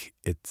think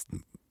it's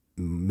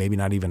maybe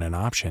not even an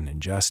option,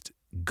 and just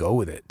go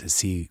with it to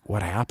see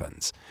what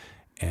happens.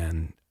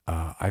 And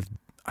I've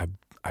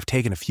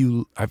taken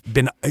I've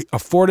been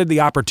afforded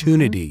the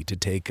opportunity to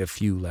take a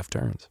few left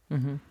turns.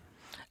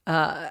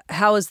 How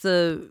has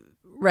the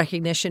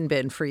recognition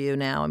been for you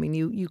now? I mean,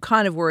 you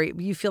kind of worry.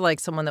 You feel like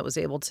someone that was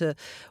able to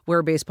wear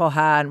a baseball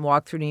hat and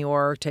walk through New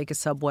York, take a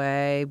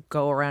subway,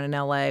 go around in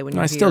L.A. when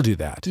you're I here. still do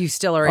that. You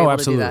still are able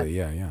to do that? Oh, absolutely.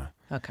 Yeah.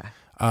 Okay.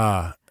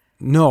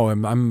 No,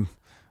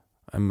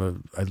 I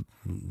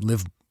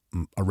live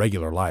a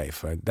regular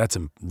life. That's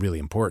really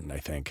important, I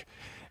think.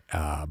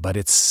 But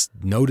it's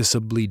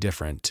noticeably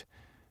different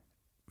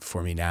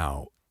for me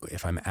now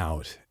if I'm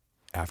out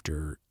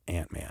after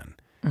Ant-Man.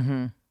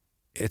 Mm-hmm.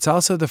 It's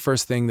also the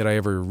first thing that I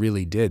ever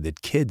really did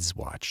that kids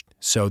watched.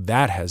 So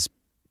that has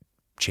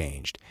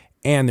changed.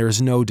 And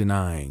there's no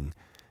denying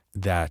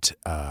that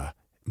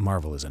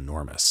Marvel is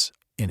enormous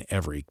in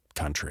every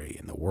country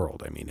in the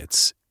world. I mean,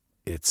 it's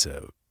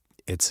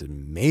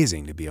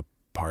amazing to be a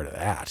part of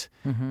that.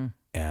 Mm-hmm.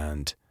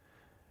 And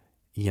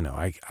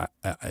I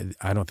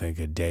don't think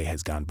a day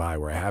has gone by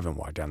where I haven't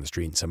walked down the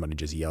street and somebody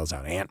just yells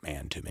out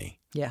Ant-Man to me.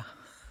 Yeah.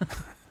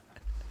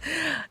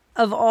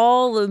 Of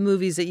all the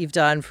movies that you've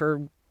done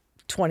for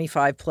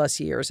 25 plus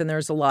years, and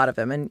there's a lot of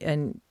them,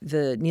 and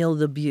the Neil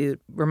LaBute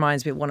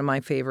reminds me of one of my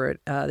favorite,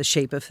 The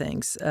Shape of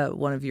Things,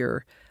 one of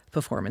your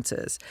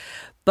performances.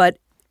 But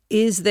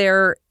is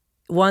there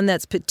one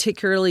that's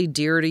particularly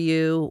dear to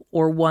you,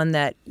 or one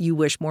that you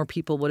wish more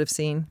people would have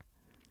seen?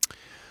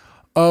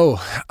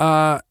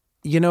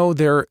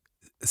 There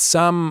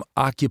some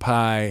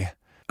occupy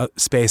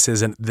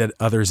spaces that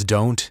others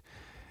don't.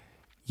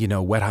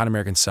 Wet Hot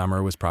American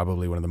Summer was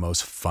probably one of the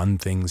most fun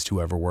things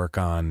to ever work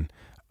on.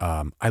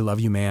 I Love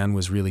You Man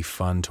was really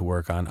fun to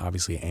work on.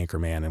 Obviously,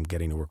 Anchorman and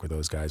getting to work with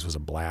those guys was a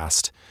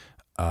blast.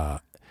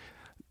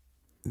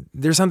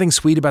 There's something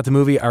sweet about the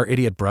movie Our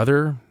Idiot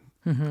Brother.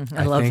 Mm-hmm.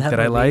 I love think that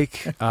I movie.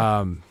 like.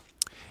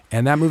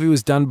 And that movie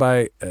was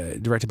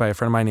directed by a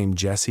friend of mine named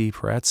Jesse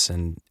Peretz,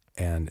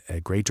 and a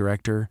great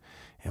director.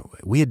 And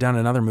we had done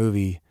another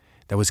movie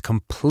that was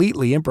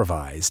completely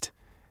improvised.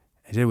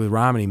 I did it with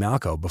Romany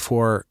Malco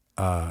before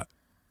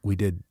we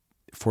did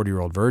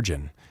 40-Year-Old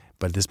Virgin.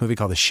 But this movie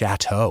called The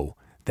Chateau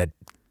that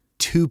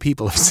 2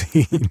 people have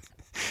seen.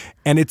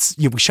 And we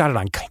shot it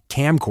on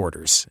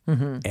camcorders.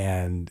 Mm-hmm.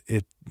 And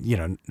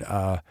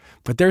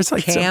but there's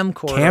like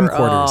camcorders.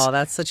 Oh,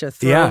 that's such a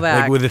throwback.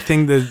 Yeah, like with the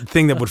thing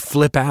that would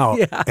flip out.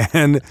 Yeah.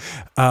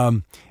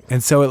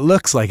 And so it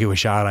looks like it was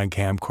shot on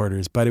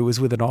camcorders, but it was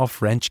with an all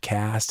French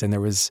cast, and it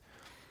was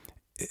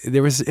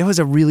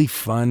a really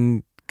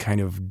fun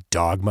kind of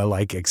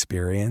dogma-like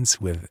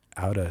experience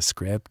without a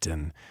script,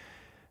 and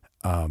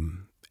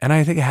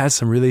I think it has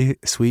some really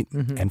sweet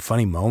mm-hmm. and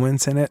funny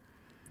moments in it,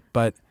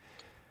 but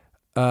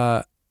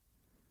they're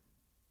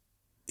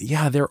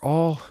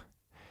all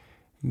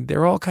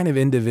kind of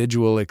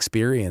individual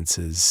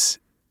experiences,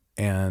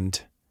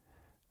 and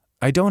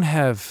I don't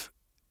have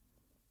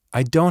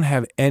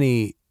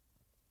any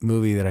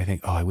movie that I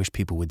think, I wish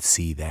people would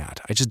see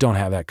that. I just don't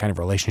have that kind of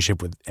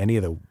relationship with any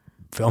of the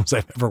films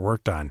I've ever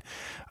worked on.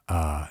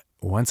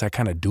 Once I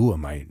kind of do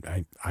them, I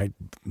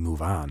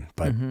move on.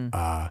 But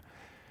mm-hmm.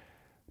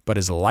 But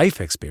as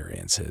life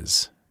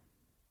experiences,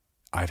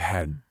 I've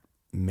had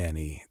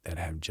many that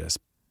have just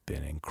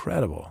been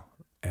incredible.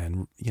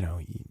 And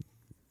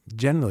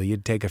generally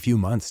you'd take a few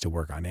months to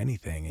work on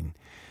anything,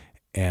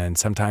 and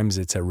sometimes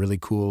it's a really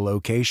cool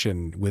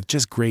location with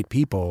just great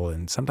people,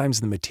 and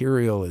sometimes the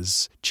material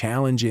is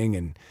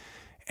challenging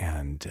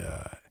and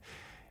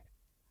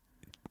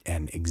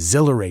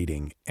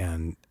exhilarating,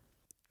 and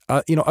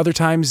other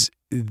times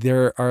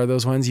there are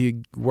those ones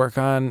you work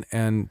on,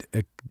 and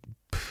a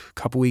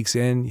couple weeks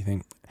in you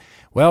think,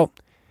 well,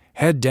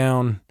 head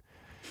down,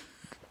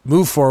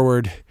 move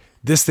forward.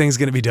 This thing's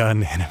going to be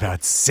done in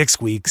about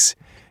 6 weeks.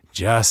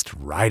 Just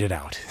ride it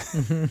out.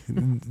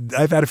 Mm-hmm.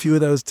 I've had a few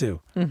of those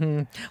too.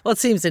 Mm-hmm. Well, it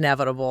seems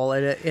inevitable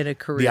in a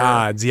career. The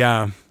odds,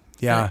 yeah.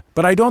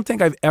 But I don't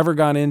think I've ever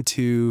gone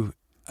into,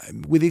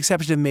 with the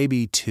exception of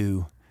maybe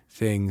 2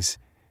 things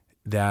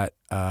that,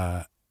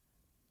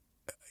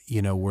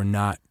 were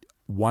not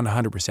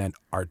 100%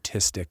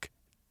 artistic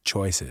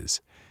choices.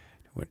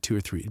 2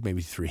 or 3,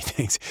 maybe 3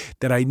 things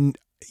that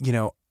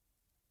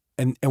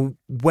and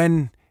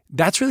when.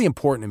 That's really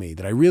important to me,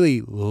 that I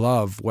really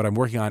love what I'm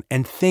working on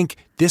and think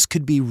this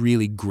could be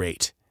really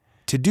great.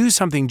 To do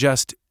something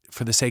just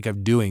for the sake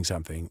of doing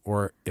something,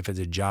 or if it's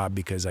a job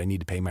because I need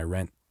to pay my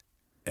rent,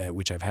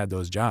 which I've had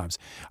those jobs,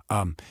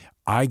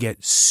 I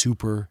get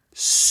super,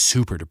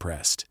 super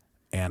depressed.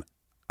 And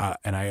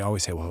I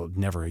always say, well,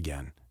 never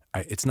again.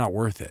 It's not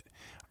worth it.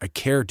 I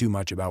care too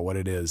much about what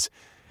it is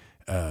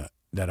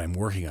that I'm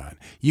working on.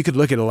 You could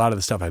look at a lot of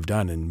the stuff I've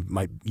done and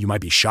you might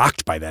be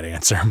shocked by that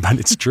answer, but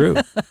it's true.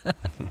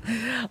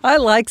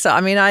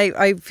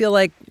 I feel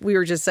like we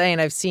were just saying,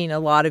 I've seen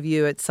a lot of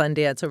you at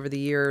Sundance over the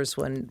years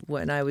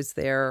when I was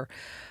there.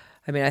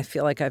 I mean, I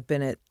feel like I've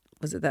been at,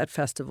 was it that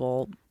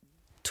festival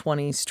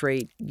 20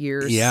 straight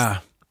years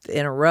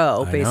in a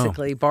row,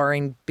 basically,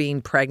 barring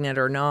being pregnant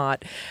or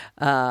not.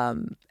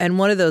 And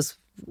one of those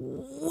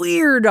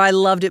weird I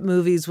loved it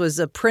movies was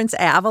a Prince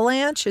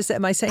Avalanche.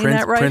 Am I saying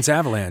that right? Prince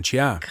Avalanche,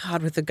 yeah.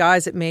 God, with the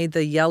guys that made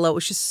the yellow, it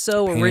was just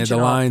so Painted original.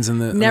 The lines in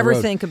Never the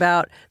road. Think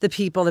about the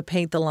people that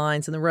paint the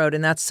lines in the road,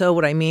 and that's so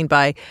what I mean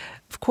by,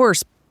 of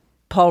course,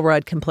 Paul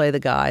Rudd can play the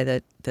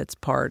guy that's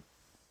part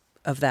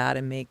of that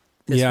and make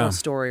this whole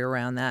story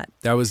around that.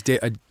 That was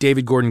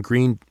David Gordon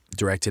Green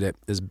directed it.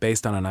 It's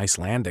based on an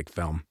Icelandic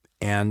film.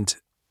 And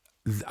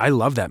I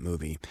love that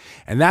movie.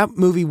 And that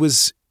movie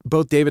was,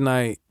 both David and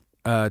I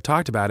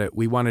talked about it.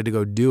 We wanted to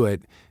go do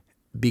it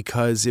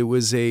because it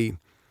was in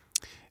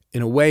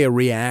a way, a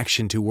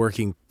reaction to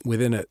working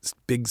within a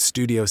big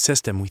studio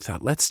system. We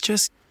thought, let's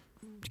just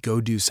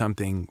go do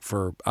something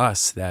for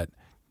us that,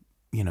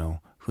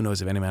 who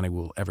knows if anybody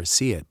will ever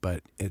see it,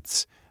 but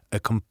it's a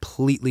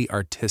completely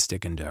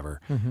artistic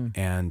endeavor. Mm-hmm.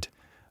 And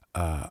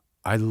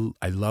I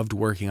loved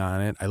working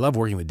on it. I love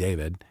working with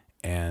David,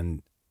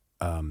 and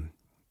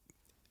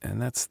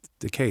that's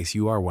the case.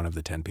 You are one of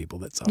the 10 people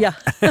that saw it. Yeah.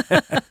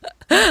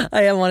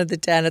 I am one of the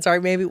 10. It's all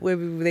right. Maybe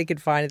they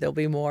could find it. There'll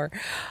be more.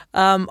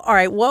 All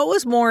right. What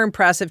was more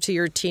impressive to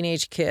your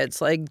teenage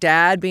kids? Like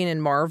dad being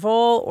in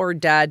Marvel or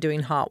dad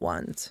doing Hot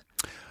Ones?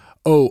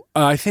 Oh,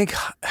 I think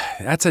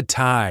that's a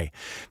tie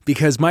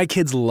because my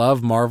kids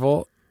love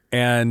Marvel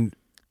and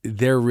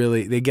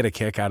they get a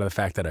kick out of the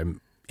fact that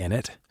I'm in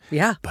it.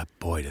 Yeah. But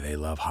boy, do they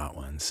love Hot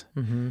Ones.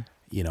 Mm-hmm.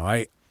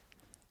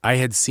 I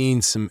had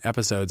seen some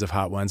episodes of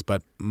Hot Ones,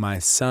 but my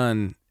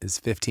son is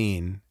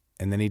 15,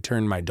 and then he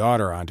turned my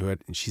daughter onto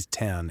it, and she's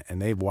 10,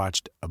 and they've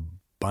watched a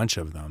bunch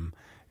of them.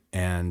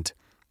 And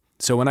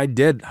so when I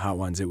did Hot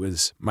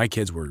Ones, my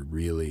kids were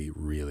really,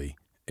 really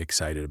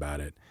excited about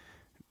it.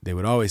 They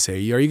would always say,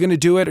 "Are you going to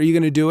do it? Are you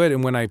going to do it?"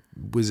 And when I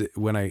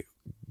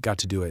got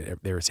to do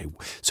it, they would say,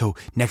 "So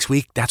next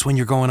week, that's when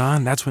you're going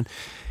on? That's when..."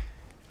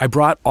 I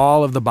brought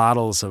all of the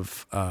bottles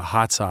of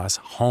hot sauce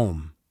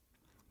home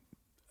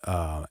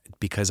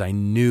because I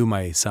knew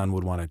my son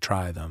would want to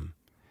try them.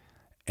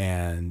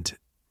 And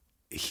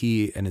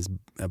he and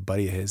a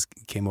buddy of his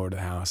came over to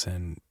the house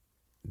and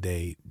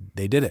they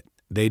did it.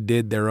 They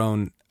did their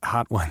own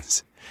Hot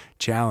Ones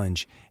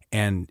challenge,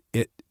 and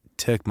it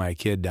took my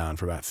kid down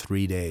for about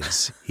 3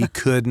 days. He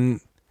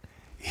couldn't,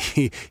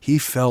 he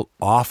felt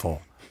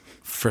awful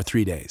for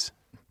 3 days.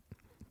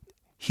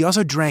 He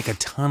also drank a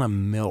ton of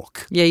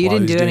milk. Yeah, you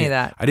didn't do any of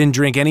that. I didn't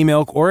drink any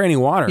milk or any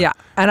water. Yeah,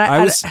 and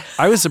I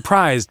was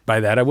surprised by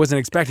that. I wasn't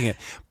expecting it,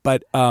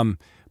 but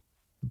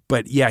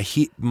yeah,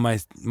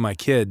 my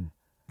kid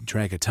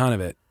drank a ton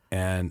of it,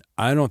 and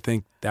I don't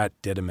think that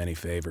did him any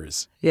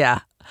favors. Yeah.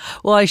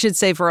 Well, I should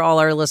say for all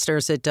our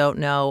listeners that don't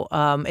know,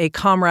 A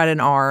Comrade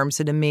in Arms,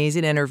 an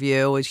amazing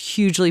interview, a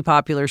hugely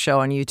popular show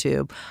on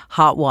YouTube,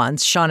 Hot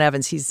Ones. Sean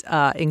Evans, he's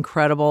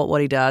incredible at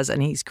what he does,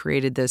 and he's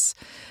created this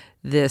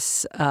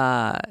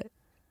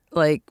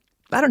like,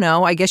 I don't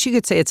know, I guess you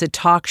could say it's a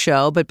talk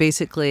show, but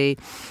basically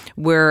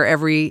where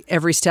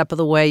every step of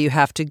the way you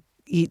have to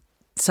eat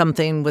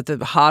something with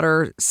a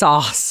hotter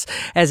sauce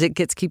as it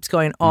keeps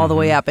going all the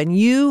way up. And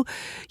you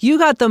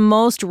got the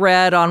most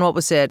red on, what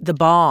was it? The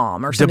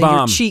bomb or something.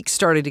 Your cheeks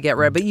started to get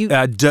red, but you...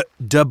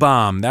 Da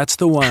bomb. That's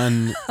the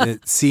one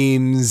that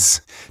seems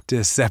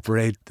to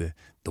separate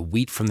the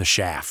wheat from the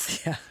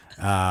chaff. Yeah.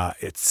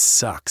 It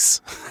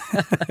sucks.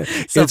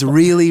 It's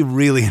really,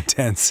 really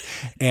intense.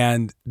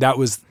 And that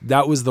was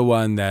the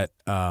one that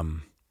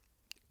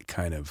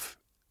kind of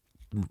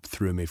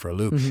threw me for a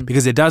loop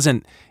because it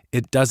doesn't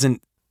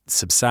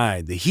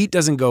subside. The heat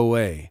doesn't go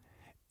away.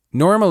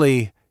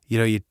 Normally,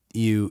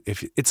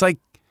 if it's like,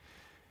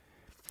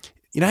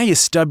 how you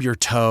stub your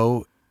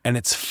toe and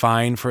it's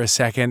fine for a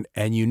second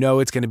and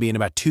it's going to be in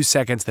about 2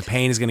 seconds, the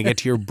pain is going to get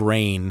to your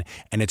brain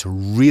and it's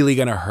really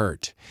going to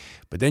hurt.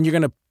 But then you're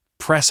going to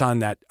press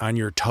on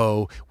your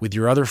toe with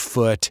your other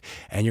foot,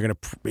 and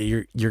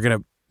you're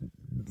gonna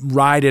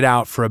ride it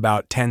out for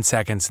about 10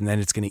 seconds, and then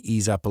it's gonna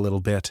ease up a little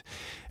bit.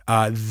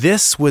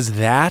 This was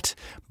that,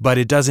 but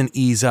it doesn't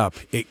ease up.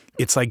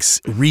 It's like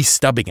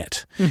re-stubbing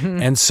it,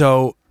 and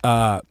so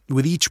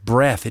with each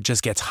breath, it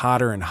just gets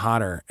hotter and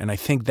hotter, and I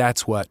think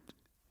that's what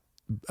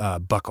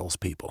buckles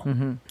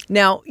people.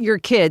 Now, your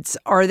kids,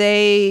 are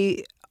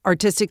they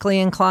artistically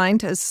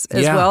inclined as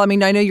well? I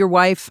mean, I know your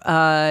wife,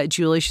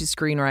 Julie, she's a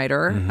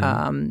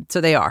screenwriter, so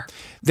they are.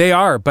 They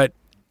are, but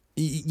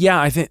yeah,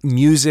 I think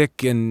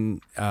music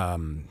and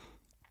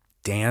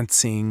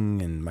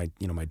dancing, and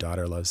my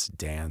daughter loves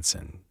dance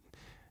and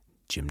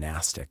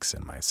gymnastics,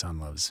 and my son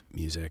loves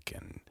music,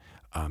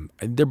 and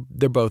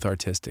they're both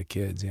artistic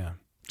kids. Yeah.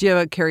 Do you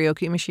have a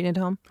karaoke machine at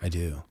home? I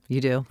do.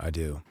 You do? I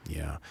do.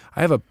 Yeah,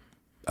 I have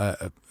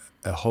a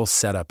whole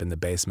setup in the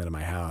basement of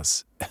my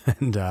house,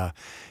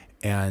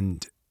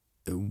 and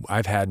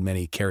I've had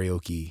many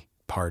karaoke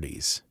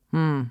parties.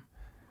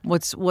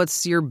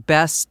 What's your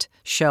best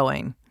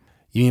showing?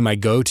 You mean my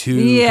go-to?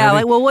 Yeah,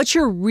 like, well, what's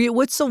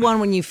the one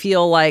when you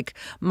feel like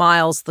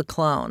Miles the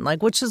Clone?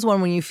 Like, which is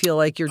one when you feel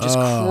like you're just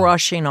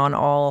crushing on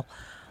all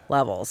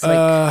levels?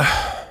 Like,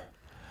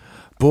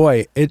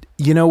 boy,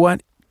 you know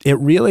what? It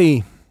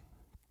really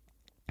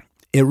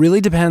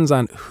depends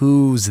on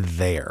who's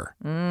there.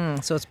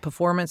 So it's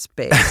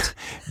performance-based.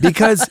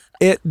 Because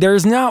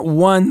there's not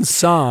one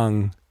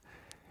song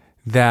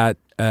that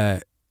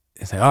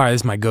it's like, all right,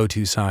 this is my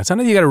go-to song.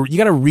 Sometimes you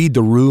gotta read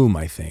the room,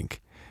 I think.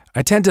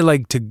 I tend to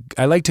like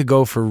to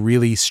go for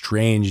really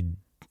strange,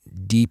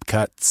 deep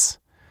cuts.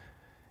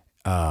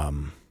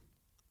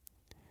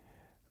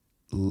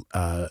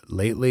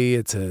 Lately,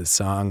 it's a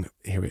song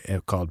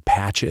here called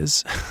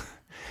Patches,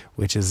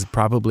 which is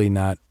probably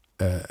not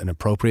an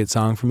appropriate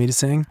song for me to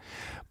sing,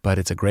 but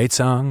it's a great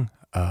song.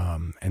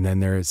 And then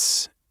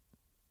there's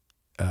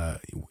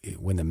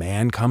When the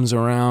Man Comes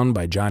Around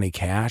by Johnny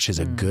Cash is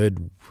a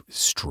good,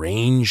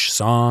 strange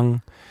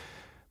song.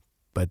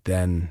 But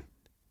then,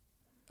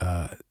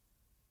 oh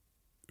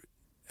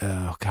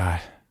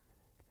God,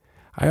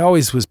 I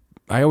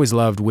always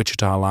loved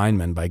Wichita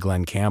Lineman by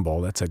Glenn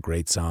Campbell. That's a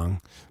great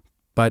song.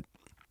 But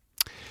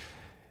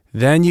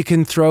then you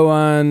can throw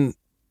on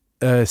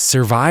a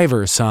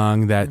Survivor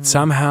song that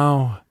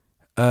somehow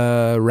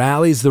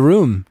rallies the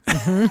room.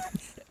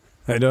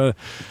 I don't.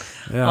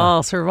 Yeah.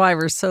 Oh,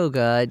 Survivor's so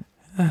good.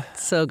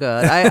 So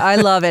good. I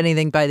love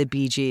anything by the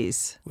Bee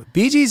Gees.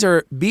 Bee Gees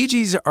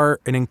are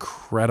an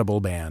incredible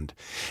band,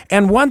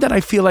 and one that I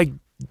feel like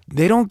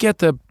they don't get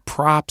the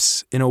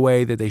props in a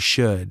way that they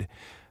should.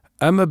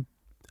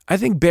 I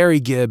think Barry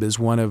Gibb is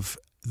one of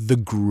the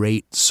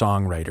great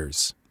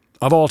songwriters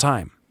of all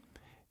time.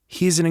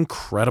 He's an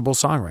incredible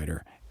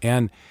songwriter,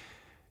 and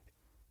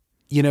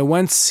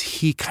once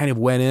he kind of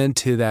went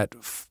into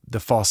the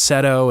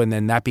falsetto, and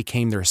then that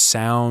became their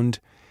sound.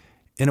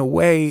 In a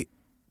way,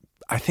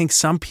 I think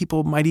some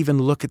people might even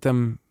look at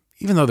them,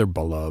 even though they're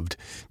beloved,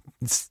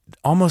 it's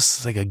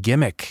almost like a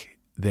gimmick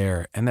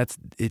there. And that's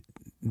it.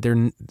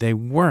 They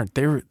weren't.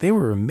 They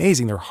were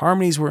amazing. Their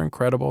harmonies were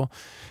incredible.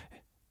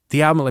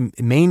 The album,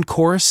 Main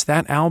Course,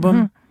 that album.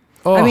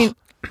 Mm-hmm. Oh. I mean,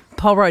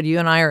 Paul Rudd, you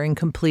and I are in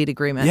complete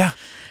agreement. Yeah.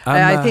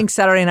 I think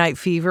Saturday Night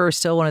Fever is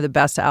still one of the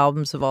best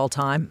albums of all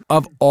time.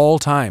 Of all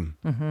time.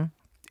 Mm-hmm.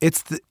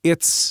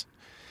 It's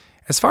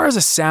as far as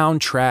a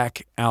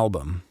soundtrack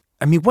album,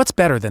 I mean, what's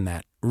better than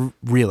that,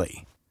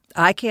 really?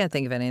 I can't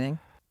think of anything.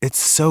 It's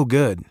so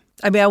good.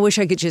 I mean, I wish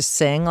I could just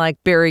sing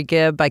like Barry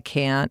Gibb. I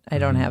can't. I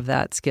don't have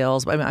that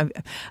skills. But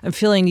I'm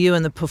feeling you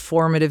in the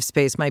performative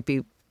space might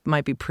be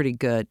pretty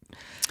good.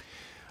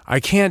 I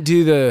can't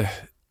do the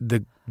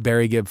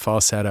Barry Gibb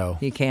falsetto.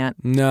 You can't?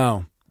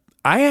 No.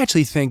 I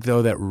actually think,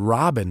 though, that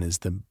Robin is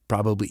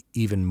probably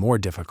even more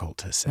difficult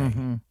to sing.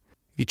 Mm-hmm.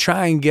 If you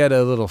try and get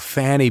a little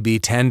Fanny Be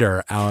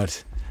Tender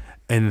out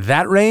in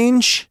that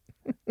range,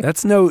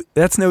 that's no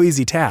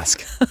easy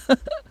task.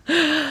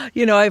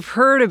 I've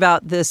heard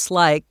about this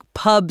like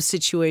pub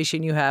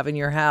situation you have in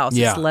your house.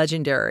 Yeah. It's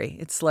legendary.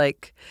 It's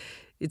like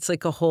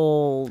a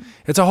whole.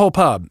 It's a whole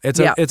pub.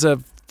 It's a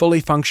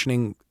fully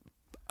functioning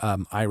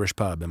Irish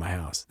pub in my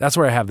house. That's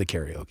where I have the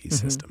karaoke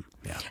system.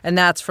 Yeah. And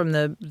that's from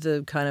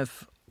the kind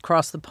of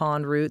across the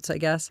pond roots, I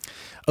guess.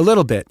 A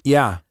little bit,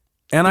 yeah.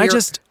 And I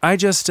just my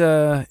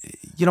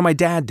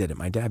dad did it.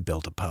 My dad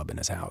built a pub in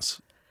his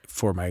house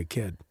for my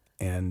kid.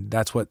 And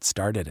that's what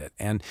started it.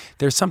 And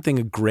there's something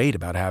great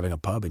about having a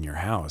pub in your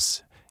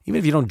house. Even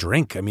if you don't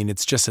drink, I mean,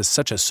 it's just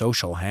such a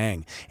social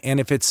hang. And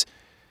if it's,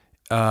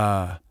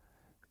 it's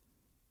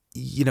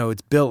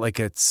built like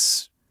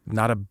it's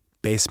not a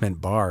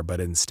basement bar, but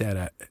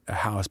instead a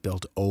house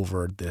built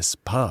over this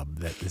pub,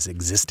 this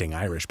existing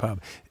Irish pub,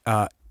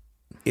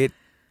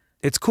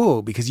 it's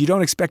cool because you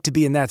don't expect to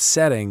be in that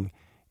setting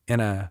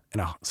in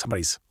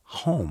somebody's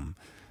home.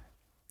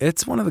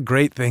 It's one of the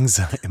great things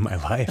in my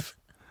life.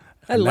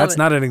 That's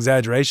not an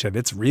exaggeration.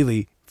 It's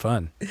really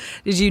fun.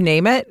 Did you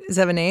name it? Does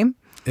it have a name?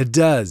 It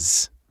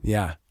does.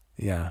 Yeah.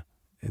 It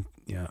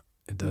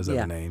does have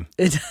a name.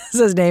 It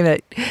does name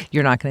it.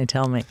 You're not going to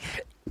tell me.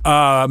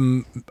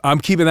 I'm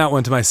keeping that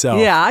one to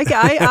myself. Yeah,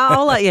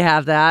 I'll let you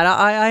have that.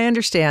 I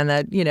understand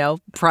that,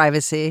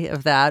 privacy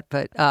of that.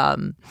 But,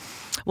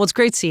 it's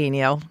great seeing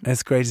you.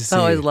 It's great to see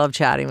you. I always love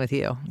chatting with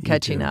you,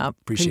 catching up.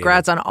 Appreciate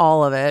Congrats on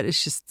all of it.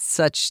 It's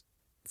just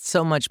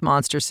so much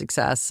monster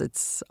success.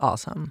 It's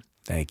awesome.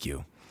 Thank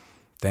you.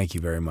 Thank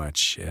you very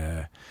much.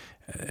 And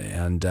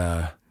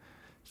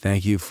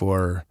thank you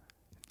for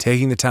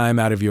taking the time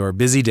out of your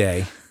busy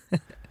day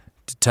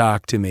to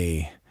talk to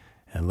me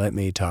and let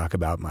me talk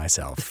about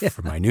myself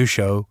for my new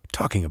show,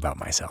 Talking About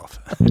Myself.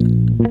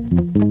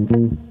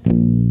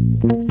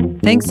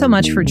 Thanks so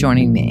much for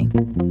joining me.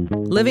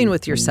 Living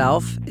with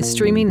Yourself is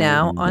streaming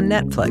now on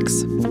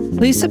Netflix.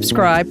 Please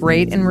subscribe,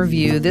 rate, and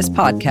review this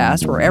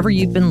podcast wherever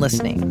you've been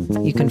listening.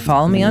 You can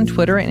follow me on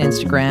Twitter and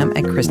Instagram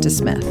at Krista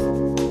Smith.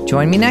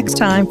 Join me next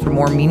time for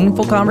more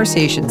meaningful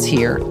conversations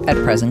here at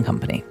Present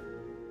Company.